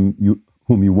 some of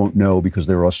whom you won't know because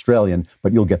they're Australian,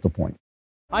 but you'll get the point.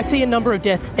 I see a number of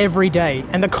deaths every day,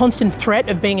 and the constant threat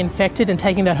of being infected and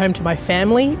taking that home to my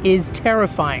family is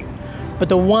terrifying. But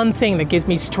the one thing that gives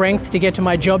me strength to get to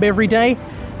my job every day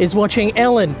is watching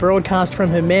Ellen broadcast from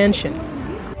her mansion.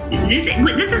 This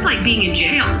is like being in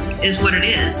jail, is what it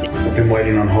is. I've been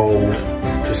waiting on hold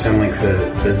for Centrelink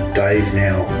for days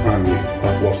now.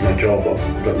 I've lost my job,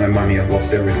 I've got no money, I've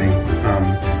lost everything.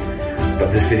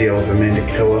 But this video of Amanda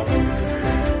Keller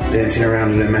dancing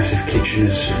around in a massive kitchen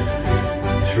is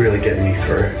really getting me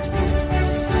through.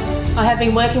 I have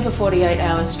been working for 48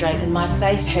 hours straight and my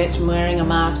face hurts from wearing a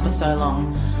mask for so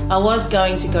long. I was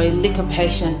going to go liquor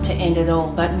patient to end it all,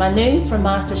 but Manu from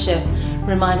MasterChef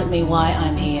reminded me why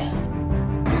I'm here.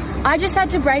 I just had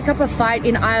to break up a fight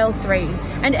in aisle 3,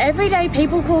 and every day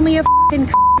people call me a f***ing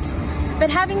c***. But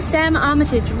having Sam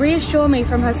Armitage reassure me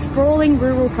from her sprawling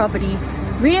rural property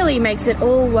really makes it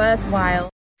all worthwhile.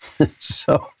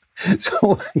 So,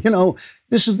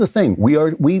 this is the thing.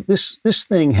 This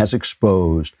thing has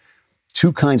exposed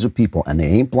 2 kinds of people, and they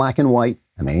ain't black and white,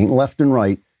 and they ain't left and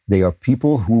right. They are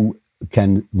people who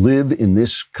can live in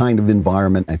this kind of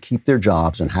environment and keep their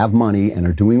jobs and have money and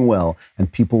are doing well,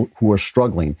 and people who are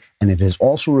struggling. And it has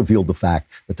also revealed the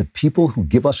fact that the people who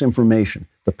give us information,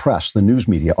 the press, the news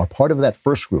media, are part of that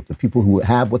first group, the people who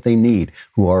have what they need,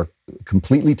 who are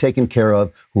completely taken care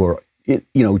of, who are,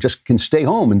 just can stay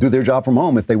home and do their job from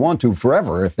home if they want to,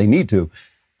 forever, if they need to,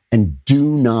 and do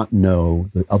not know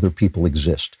that other people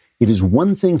exist. It is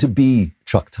one thing to be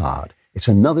Chuck Todd. It's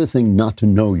another thing not to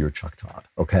know you're Chuck Todd,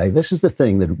 okay? This is the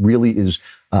thing that really is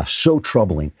so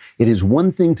troubling. It is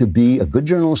one thing to be a good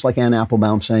journalist like Ann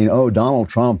Applebaum saying, oh, Donald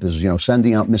Trump is,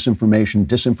 sending out misinformation,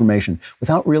 disinformation,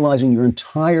 without realizing your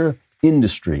entire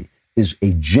industry is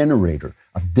a generator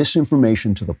of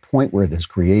disinformation to the point where it has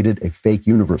created a fake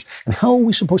universe. And how are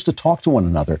we supposed to talk to one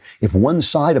another if one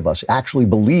side of us actually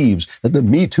believes that the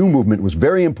Me Too movement was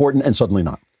very important and suddenly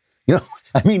not?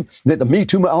 That the Me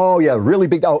Too, really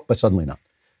big, but suddenly not.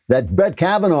 That Brett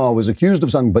Kavanaugh was accused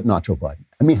of something, but not Joe Biden.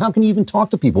 How can you even talk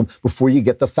to people before you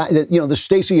get the fact that, the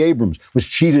Stacey Abrams was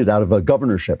cheated out of a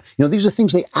governorship? These are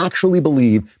things they actually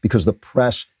believe because the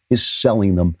press is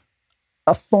selling them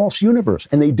a false universe.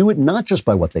 And they do it not just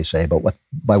by what they say, but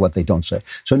by what they don't say.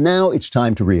 So now it's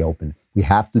time to reopen. We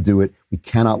have to do it. We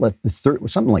cannot let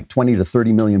something like 20 to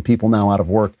 30 million people now out of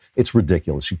work. It's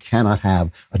ridiculous. You cannot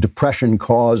have a depression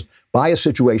caused by a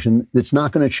situation that's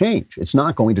not going to change. It's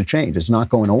not going to change. It's not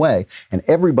going away. And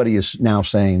everybody is now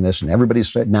saying this,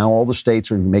 and now all the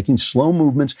states are making slow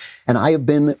movements. And I have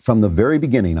been from the very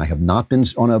beginning. I have not been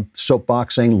on a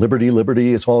soapbox saying liberty,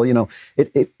 liberty. It's all,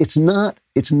 it's not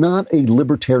a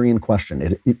libertarian question.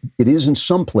 It is in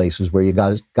some places where you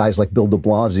guys like Bill de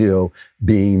Blasio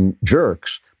being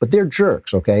jerks, but they're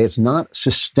jerks, okay? It's not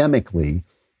systemically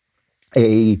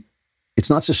a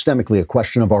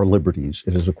question of our liberties.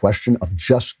 It is a question of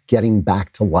just getting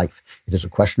back to life. It is a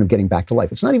question of getting back to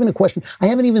life. It's not even a question. I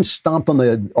haven't even stomped on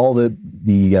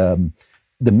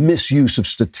the misuse of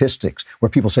statistics where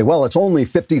people say, well, it's only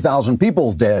 50,000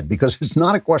 people dead, because it's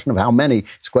not a question of how many.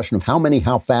 It's a question of how many,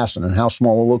 how fast, and in how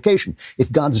small a location. If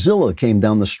Godzilla came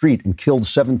down the street and killed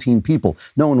 17 people,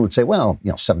 no one would say, well,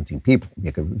 17 people.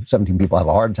 17 people have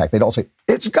a heart attack. They'd all say,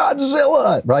 it's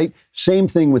Godzilla, right? Same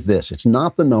thing with this. It's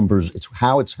not the numbers. It's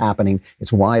how it's happening.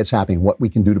 It's why it's happening, what we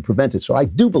can do to prevent it. So I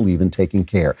do believe in taking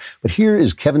care. But here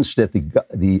is Kevin Stitt,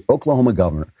 the Oklahoma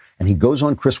governor, and he goes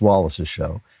on Chris Wallace's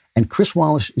show. And Chris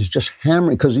Wallace is just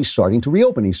hammering because he's starting to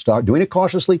reopen. He's doing it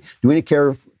cautiously, doing it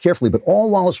carefully. But all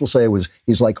Wallace will say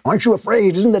he's like, aren't you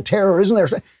afraid? Isn't there terror? Isn't there?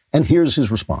 And here's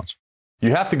his response. You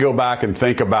have to go back and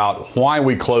think about why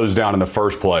we closed down in the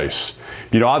first place.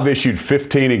 I've issued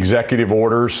 15 executive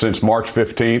orders since March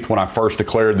 15th when I first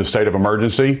declared the state of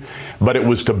emergency, but it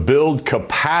was to build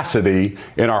capacity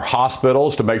in our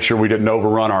hospitals to make sure we didn't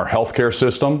overrun our healthcare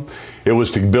system. It was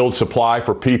to build supply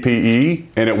for PPE,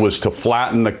 and it was to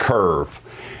flatten the curve.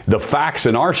 The facts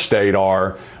in our state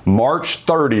are March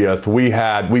 30th,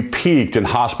 we peaked in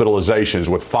hospitalizations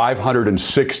with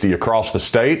 560 across the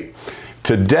state.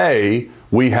 Today,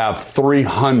 we have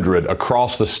 300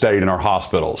 across the state in our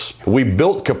hospitals. We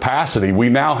built capacity. We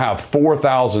now have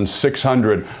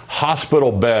 4,600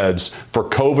 hospital beds for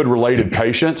COVID-related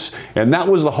patients. And that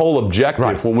was the whole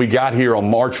objective when we got here on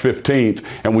March 15th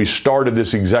and we started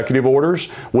this executive orders,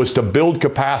 was to build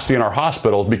capacity in our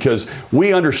hospitals, because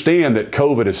we understand that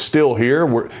COVID is still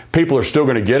here. People are still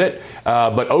going to get it.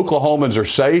 But Oklahomans are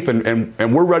safe, and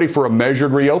we're ready for a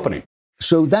measured reopening.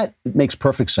 So that makes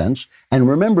perfect sense. And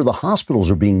remember, the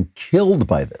hospitals are being killed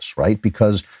by this, right?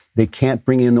 Because they can't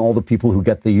bring in all the people who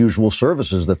get the usual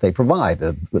services that they provide,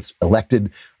 the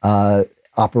elected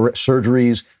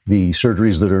surgeries, the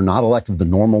surgeries that are not elective, the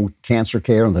normal cancer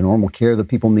care and the normal care that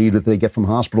people need that they get from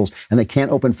hospitals. And they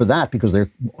can't open for that because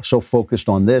they're so focused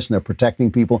on this and they're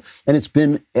protecting people.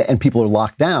 And people are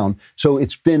locked down. So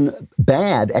it's been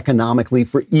bad economically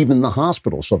for even the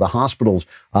hospitals. So the hospitals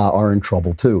are in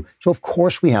trouble too. So of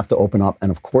course we have to open up.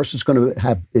 And of course there's going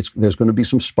to be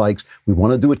some spikes. We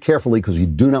want to do it carefully because you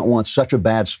do not want such a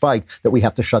bad spike that we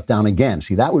have to shut down again.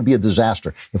 See, that would be a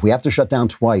disaster. If we have to shut down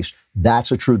twice,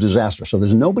 that's a true disaster. So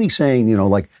there's nobody saying,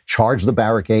 charge the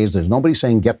barricades. There's nobody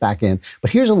saying get back in.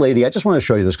 But here's a lady. I just want to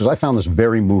show you this because I found this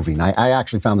very moving. I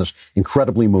actually found this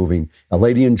incredibly moving. A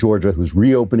lady in Georgia who's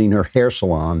reopening her hair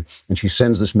salon, and she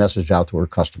sends this message out to her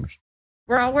customers.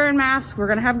 We're all wearing masks. We're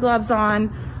going to have gloves on.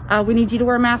 We need you to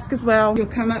wear a mask as well. You'll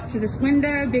come up to this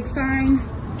window, big sign,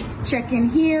 check in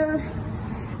here.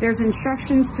 There's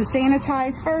instructions to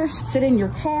sanitize first, sit in your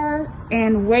car,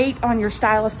 and wait on your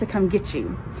stylist to come get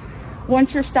you.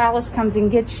 Once your stylist comes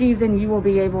and gets you, then you will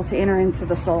be able to enter into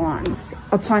the salon.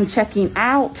 Upon checking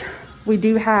out, we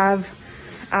do have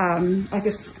like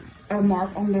a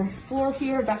mark on the floor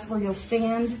here. That's where you'll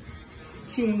stand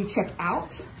to check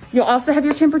out. You'll also have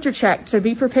your temperature checked, so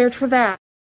be prepared for that.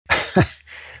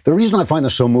 The reason I find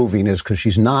this so moving is because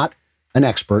she's not an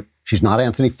expert. She's not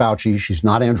Anthony Fauci. She's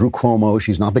not Andrew Cuomo.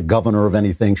 She's not the governor of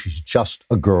anything. She's just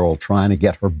a girl trying to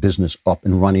get her business up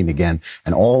and running again.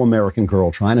 An all-American girl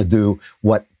trying to do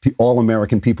what all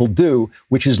American people do,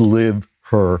 which is live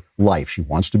her life. She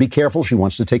wants to be careful. She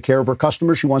wants to take care of her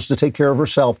customers. She wants to take care of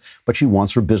herself, but she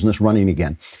wants her business running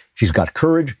again. She's got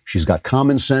courage. She's got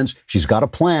common sense. She's got a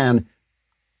plan.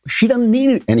 She doesn't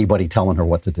need anybody telling her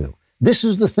what to do. This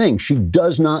is the thing. She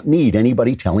does not need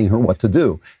anybody telling her what to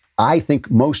do. I think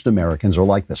most Americans are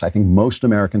like this. I think most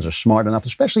Americans are smart enough,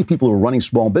 especially people who are running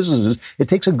small businesses. It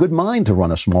takes a good mind to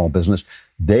run a small business.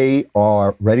 They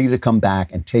are ready to come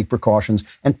back and take precautions.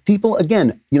 And people,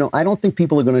 again, I don't think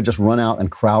people are going to just run out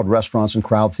and crowd restaurants and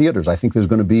crowd theaters. I think there's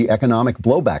going to be economic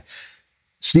blowback.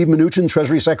 Steve Mnuchin,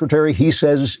 Treasury Secretary, he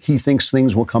says he thinks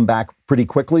things will come back pretty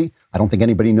quickly. I don't think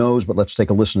anybody knows, but let's take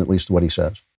a listen at least to what he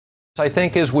says. I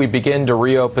think as we begin to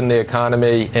reopen the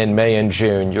economy in May and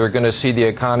June, you're going to see the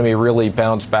economy really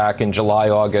bounce back in July,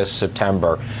 August,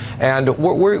 September. And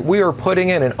we are putting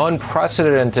in an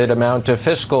unprecedented amount of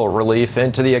fiscal relief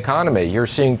into the economy. You're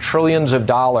seeing trillions of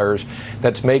dollars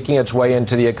that's making its way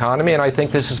into the economy, and I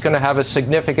think this is going to have a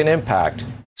significant impact.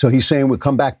 So he's saying we'll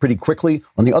come back pretty quickly.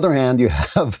 On the other hand, you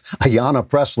have Ayanna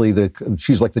Pressley.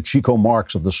 She's like the Chico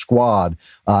Marx of the squad.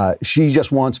 She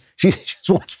just wants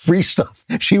free stuff.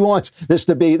 She wants this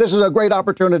is a great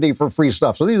opportunity for free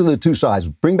stuff. So these are the two sides.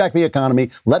 Bring back the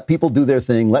economy. Let people do their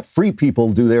thing. Let free people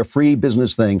do their free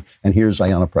business thing. And here's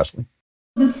Ayanna Pressley.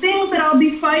 The things that I'll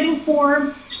be fighting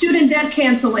for: student debt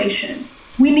cancellation.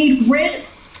 We need rent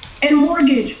and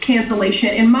mortgage cancellation.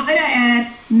 And might I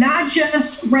add, not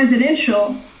just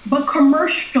residential, but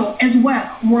commercial as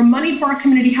well. More money for our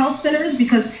community health centers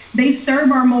because they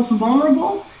serve our most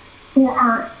vulnerable, for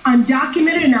our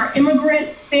undocumented and our immigrant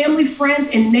family, friends,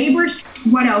 and neighbors.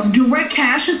 What else? Direct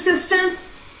cash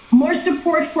assistance, more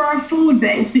support for our food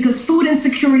banks because food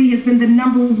insecurity has been the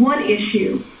 #1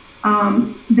 issue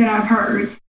that I've heard.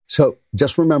 So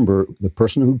just remember, the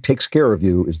person who takes care of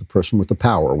you is the person with the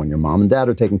power. When your mom and dad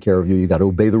are taking care of you, you got to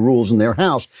obey the rules in their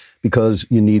house because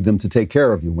you need them to take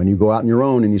care of you. When you go out on your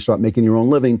own and you start making your own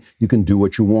living, you can do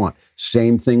what you want.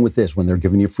 Same thing with this. When they're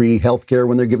giving you free health care,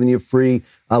 when they're giving you free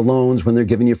loans, when they're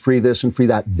giving you free this and free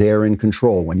that, they're in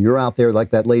control. When you're out there like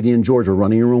that lady in Georgia,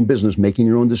 running your own business, making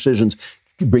your own decisions,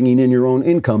 bringing in your own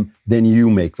income, then you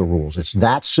make the rules. It's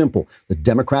that simple. The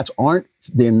Democrats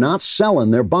they're not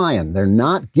selling, they're buying. They're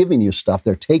not giving you stuff,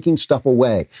 they're taking stuff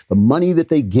away. The money that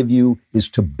they give you is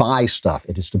to buy stuff.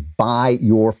 It is to buy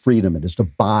your freedom. It is to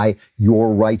buy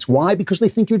your rights. Why? Because they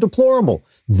think you're deplorable.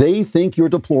 They think you're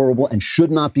deplorable and should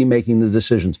not be making the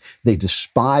decisions. They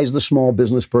despise the small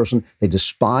business person. They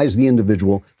despise the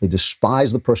individual. They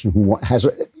despise the person who has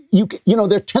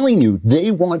they're telling you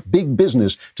they want big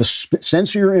business to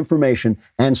censor your information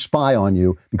and spy on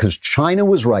you because China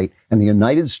was right and the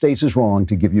United States is wrong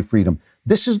to give you freedom.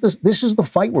 This is the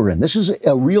fight we're in. This is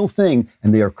a real thing,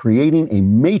 and they are creating a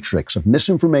matrix of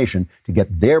misinformation to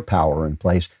get their power in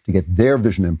place, to get their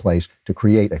vision in place, to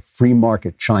create a free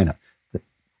market China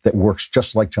that works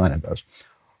just like China does.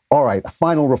 All right, a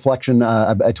final reflection.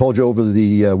 I told you over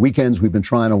the weekends we've been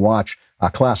trying to watch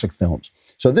classic films.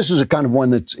 So this is a kind of one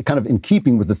that's kind of in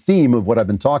keeping with the theme of what I've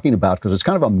been talking about because it's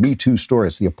kind of a Me Too story.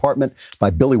 It's The Apartment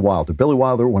by Billy Wilder. Billy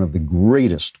Wilder, one of the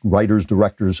greatest writers,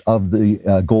 directors of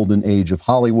the golden age of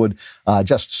Hollywood.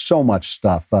 Just so much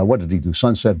stuff. What did he do?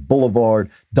 Sunset Boulevard,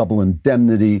 Double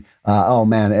Indemnity.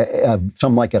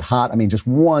 Some Like It Hot. I mean, just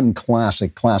one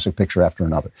classic picture after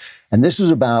another. And this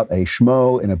is about a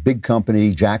schmo in a big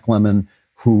company, Jack Lemmon,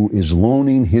 who is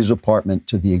loaning his apartment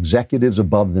to the executives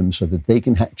above them so that they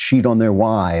can cheat on their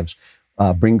wives,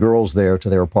 bring girls there to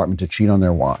their apartment to cheat on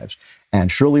their wives.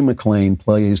 And Shirley MacLaine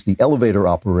plays the elevator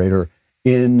operator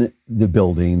in the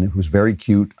building, who's very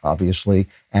cute, obviously.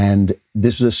 And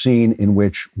this is a scene in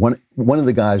which one of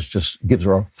the guys just gives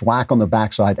her a thwack on the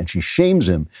backside and she shames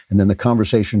him. And then the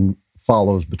conversation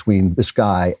follows between this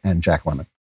guy and Jack Lemmon.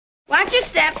 Watch your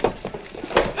step.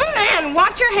 And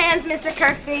watch your hands, Mr.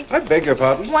 Kirkby. I beg your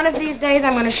pardon? One of these days,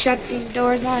 I'm going to shut these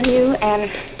doors on you and...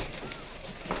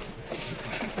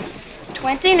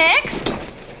 20 next.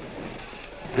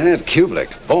 Aunt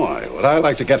Kublik, boy, would I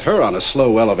like to get her on a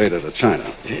slow elevator to China.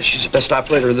 Yeah, she's the best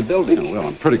operator in the building. Yeah, well,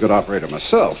 I'm a pretty good operator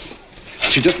myself.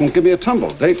 She just won't give me a tumble,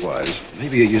 date-wise.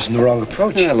 Maybe you're using the wrong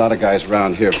approach. Yeah, a lot of guys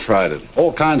around here have tried it.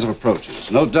 All kinds of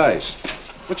approaches. No dice.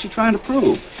 What's she trying to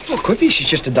prove? Well, could be she's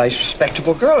just a nice,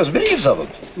 respectable girl. There's millions of them.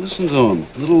 Listen to him.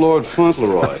 Little Lord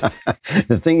Fauntleroy.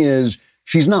 The thing is,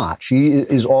 she's not. She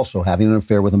is also having an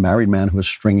affair with a married man who is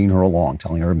stringing her along,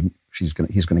 telling her he's going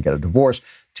to get a divorce,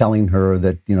 telling her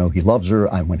that, he loves her,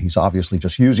 and when he's obviously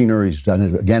just using her. He's done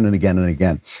it again and again and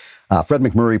again. Fred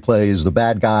MacMurray plays the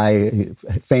bad guy.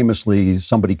 Famously,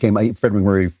 Fred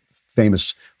MacMurray,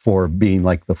 famous for being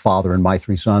like the father in My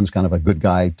Three Sons, kind of a good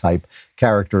guy type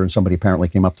character. And somebody apparently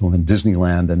came up to him in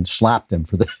Disneyland and slapped him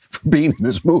for being in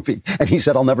this movie. And he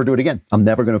said, I'll never do it again. I'm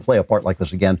never going to play a part like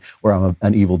this again where I'm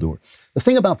an evildoer. The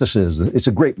thing about this is it's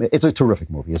a terrific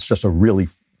movie. It's just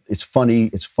it's funny,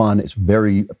 it's fun, it's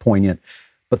very poignant.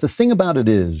 But the thing about it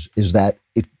is that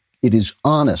it is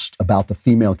honest about the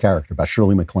female character, about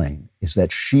Shirley MacLaine, is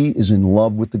that she is in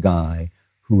love with the guy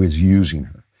who is using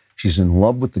her. She's in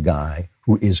love with the guy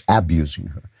who is abusing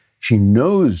her. She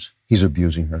knows he's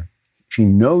abusing her. She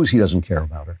knows he doesn't care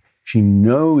about her. She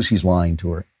knows he's lying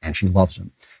to her, and she loves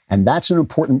him. And that's an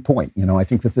important point. I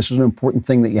think that this is an important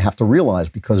thing that you have to realize,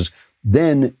 because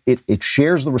then it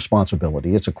shares the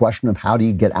responsibility. It's a question of how do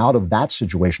you get out of that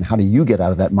situation? How do you get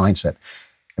out of that mindset?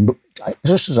 And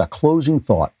just as a closing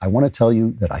thought, I want to tell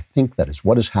you that I think that is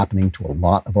what is happening to a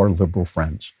lot of our liberal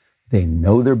friends. They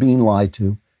know they're being lied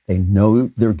to. They know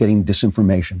they're getting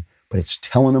disinformation, but it's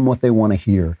telling them what they want to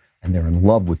hear, and they're in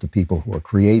love with the people who are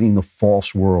creating the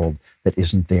false world that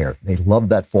isn't there. They love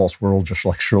that false world, just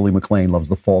like Shirley MacLaine loves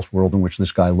the false world in which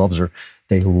this guy loves her.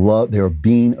 They are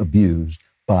being abused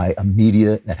by a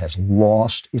media that has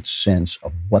lost its sense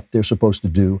of what they're supposed to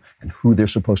do and who they're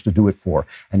supposed to do it for.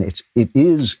 And it's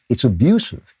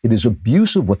abusive. It is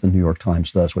abusive what the New York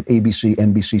Times does, what ABC,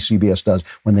 NBC, CBS does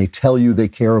when they tell you they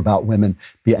care about women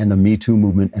and the Me Too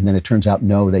movement, and then it turns out,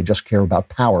 no, they just care about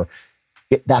power.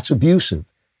 That's abusive.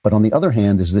 But on the other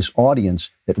hand, there's this audience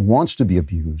that wants to be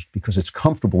abused because it's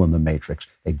comfortable in the matrix.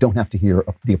 They don't have to hear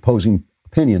the opposing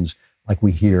opinions like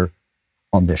we hear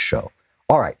on this show.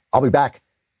 All right, I'll be back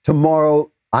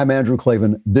tomorrow. I'm Andrew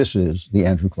Klavan. This is The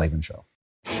Andrew Klavan Show.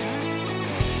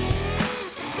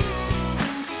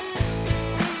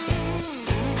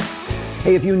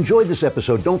 Hey, if you enjoyed this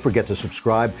episode, don't forget to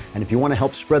subscribe. And if you want to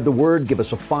help spread the word, give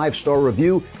us a 5-star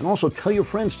review and also tell your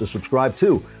friends to subscribe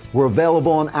too. We're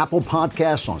available on Apple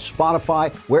Podcasts, on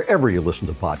Spotify, wherever you listen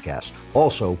to podcasts.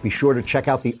 Also, be sure to check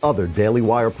out the other Daily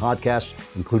Wire podcasts,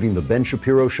 including The Ben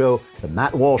Shapiro Show, The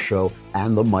Matt Walsh Show,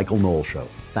 and The Michael Knowles Show.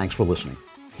 Thanks for listening.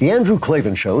 The Andrew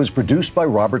Klavan Show is produced by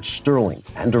Robert Sterling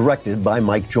and directed by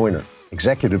Mike Joyner.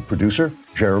 Executive producer,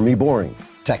 Jeremy Boring.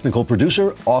 Technical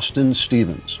producer, Austin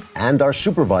Stevens. And our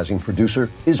supervising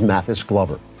producer is Mathis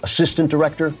Glover. Assistant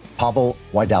director, Pavel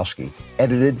Wydowski.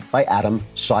 Edited by Adam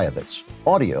Sayevitz.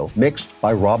 Audio mixed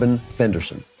by Robin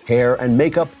Fenderson. Hair and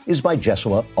makeup is by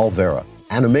Jesua Alvera.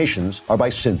 Animations are by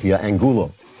Cynthia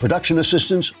Angulo. Production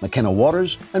assistants, McKenna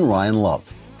Waters and Ryan Love.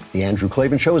 The Andrew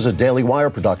Klavan Show is a Daily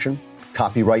Wire production.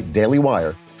 Copyright Daily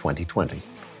Wire 2020.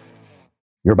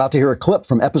 You're about to hear a clip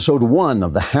from episode 1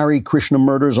 of the Harry Krishna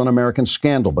murders on American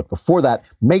Scandal. But before that,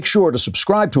 make sure to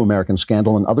subscribe to American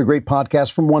Scandal and other great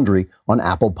podcasts from Wondery on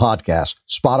Apple Podcasts,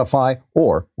 Spotify,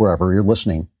 or wherever you're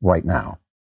listening right now.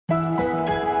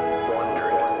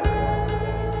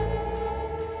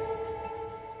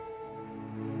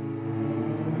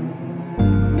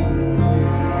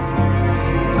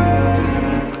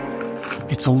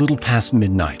 It's a little past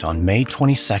midnight on May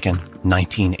 22nd,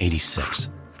 1986.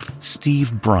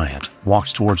 Steve Bryant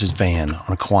walks towards his van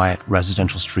on a quiet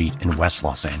residential street in West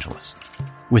Los Angeles.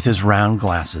 With his round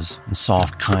glasses and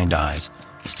soft, kind eyes,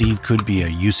 Steve could be a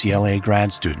UCLA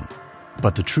grad student.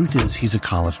 But the truth is he's a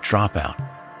college dropout.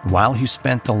 While he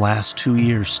spent the last 2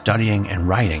 years studying and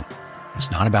writing,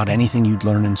 it's not about anything you'd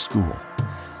learn in school.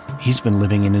 He's been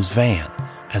living in his van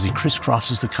as he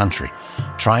crisscrosses the country,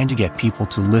 trying to get people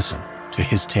to listen to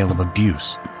his tale of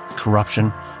abuse,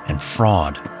 corruption, and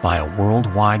fraud by a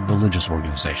worldwide religious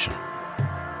organization.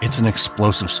 It's an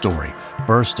explosive story,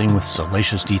 bursting with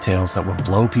salacious details that will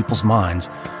blow people's minds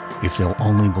if they'll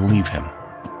only believe him.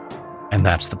 And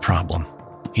that's the problem.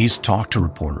 He's talked to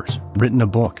reporters, written a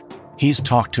book. He's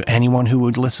talked to anyone who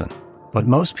would listen. But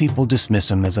most people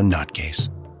dismiss him as a nutcase.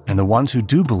 And the ones who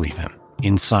do believe him,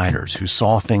 insiders who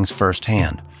saw things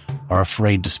firsthand, are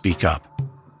afraid to speak up.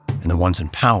 And the ones in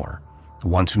power, the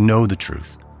ones who know the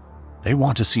truth, they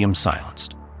want to see him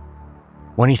silenced.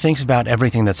 When he thinks about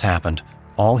everything that's happened,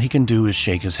 all he can do is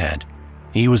shake his head.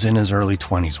 He was in his early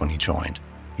 20s when he joined.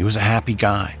 He was a happy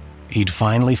guy. He'd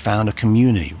finally found a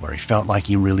community where he felt like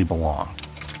he really belonged.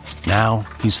 Now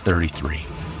he's 33,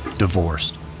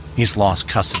 divorced. He's lost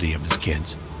custody of his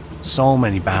kids. So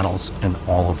many battles and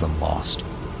all of them lost.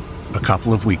 A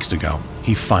couple of weeks ago,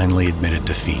 He finally admitted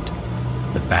defeat.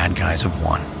 The bad guys have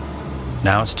won.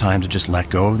 Now it's time to just let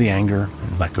go of the anger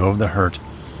and let go of the hurt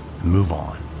and move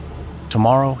on.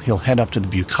 Tomorrow, he'll head up to the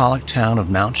bucolic town of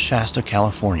Mount Shasta,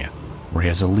 California, where he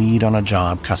has a lead on a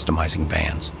job customizing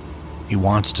vans. He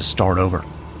wants to start over,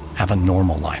 have a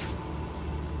normal life.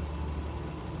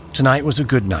 Tonight was a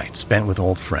good night spent with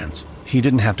old friends. He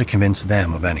didn't have to convince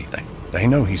them of anything. They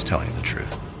know he's telling the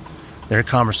truth. Their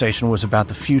conversation was about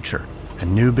the future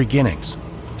and new beginnings.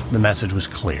 The message was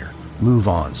clear. Move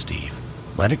on, Steve.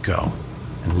 Let it go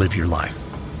and live your life.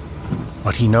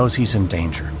 But he knows he's in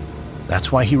danger.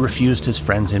 That's why he refused his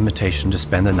friend's invitation to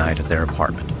spend the night at their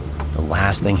apartment. The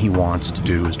last thing he wants to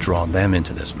do is draw them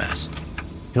into this mess.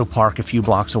 He'll park a few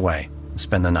blocks away and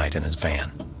spend the night in his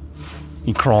van.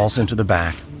 He crawls into the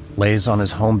back, lays on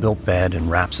his home-built bed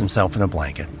and wraps himself in a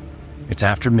blanket. It's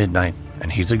after midnight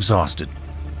and he's exhausted,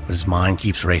 but his mind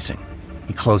keeps racing.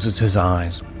 He closes his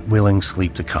eyes, willing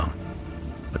sleep to come.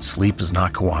 But sleep is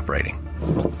not cooperating.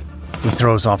 He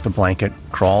throws off the blanket,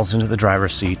 crawls into the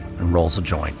driver's seat, and rolls a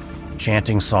joint,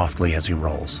 chanting softly as he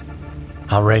rolls.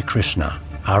 Hare Krishna,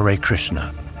 Hare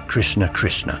Krishna, Krishna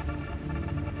Krishna.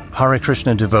 Hare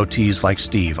Krishna devotees like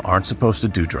Steve aren't supposed to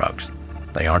do drugs.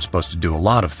 They aren't supposed to do a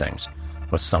lot of things,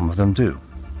 but some of them do.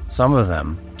 Some of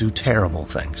them do terrible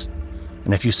things.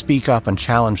 And if you speak up and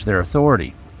challenge their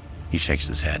authority, he shakes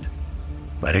his head.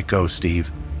 Let it go, Steve.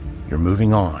 You're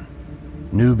moving on.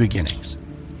 New beginnings.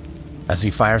 As he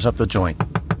fires up the joint,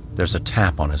 there's a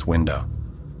tap on his window.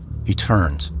 He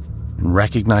turns and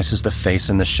recognizes the face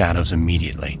in the shadows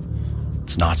immediately.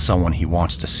 It's not someone he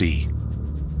wants to see.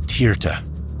 Tirta,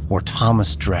 or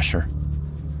Thomas Drescher.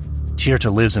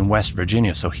 Tirta lives in West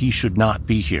Virginia, so he should not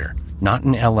be here. Not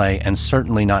in L.A., and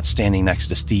certainly not standing next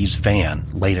to Steve's van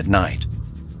late at night.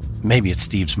 Maybe it's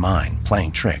Steve's mind,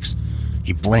 playing tricks.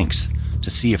 He blinks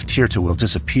to see if Tirta will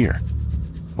disappear.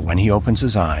 But when he opens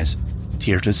his eyes,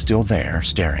 Tirta's still there,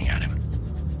 staring at him.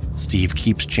 Steve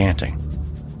keeps chanting,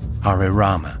 Hare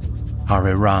Rama,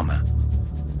 Hare Rama.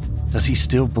 Does he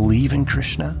still believe in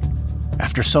Krishna?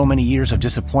 After so many years of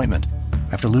disappointment,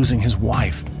 after losing his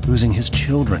wife, losing his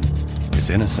children, his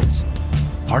innocence,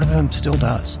 part of him still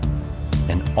does.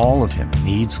 And all of him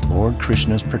needs Lord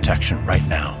Krishna's protection right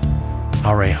now.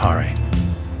 Hare Hare.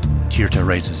 Tirta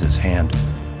raises his hand.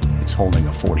 It's holding a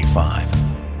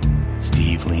 .45.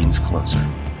 Steve leans closer.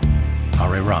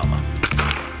 Hare Rama.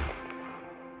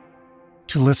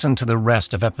 To listen to the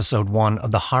rest of Episode 1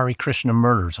 of the Hare Krishna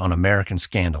Murders on American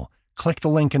Scandal, click the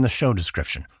link in the show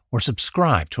description or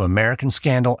subscribe to American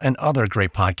Scandal and other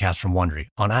great podcasts from Wondery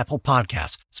on Apple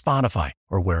Podcasts, Spotify,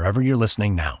 or wherever you're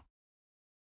listening now.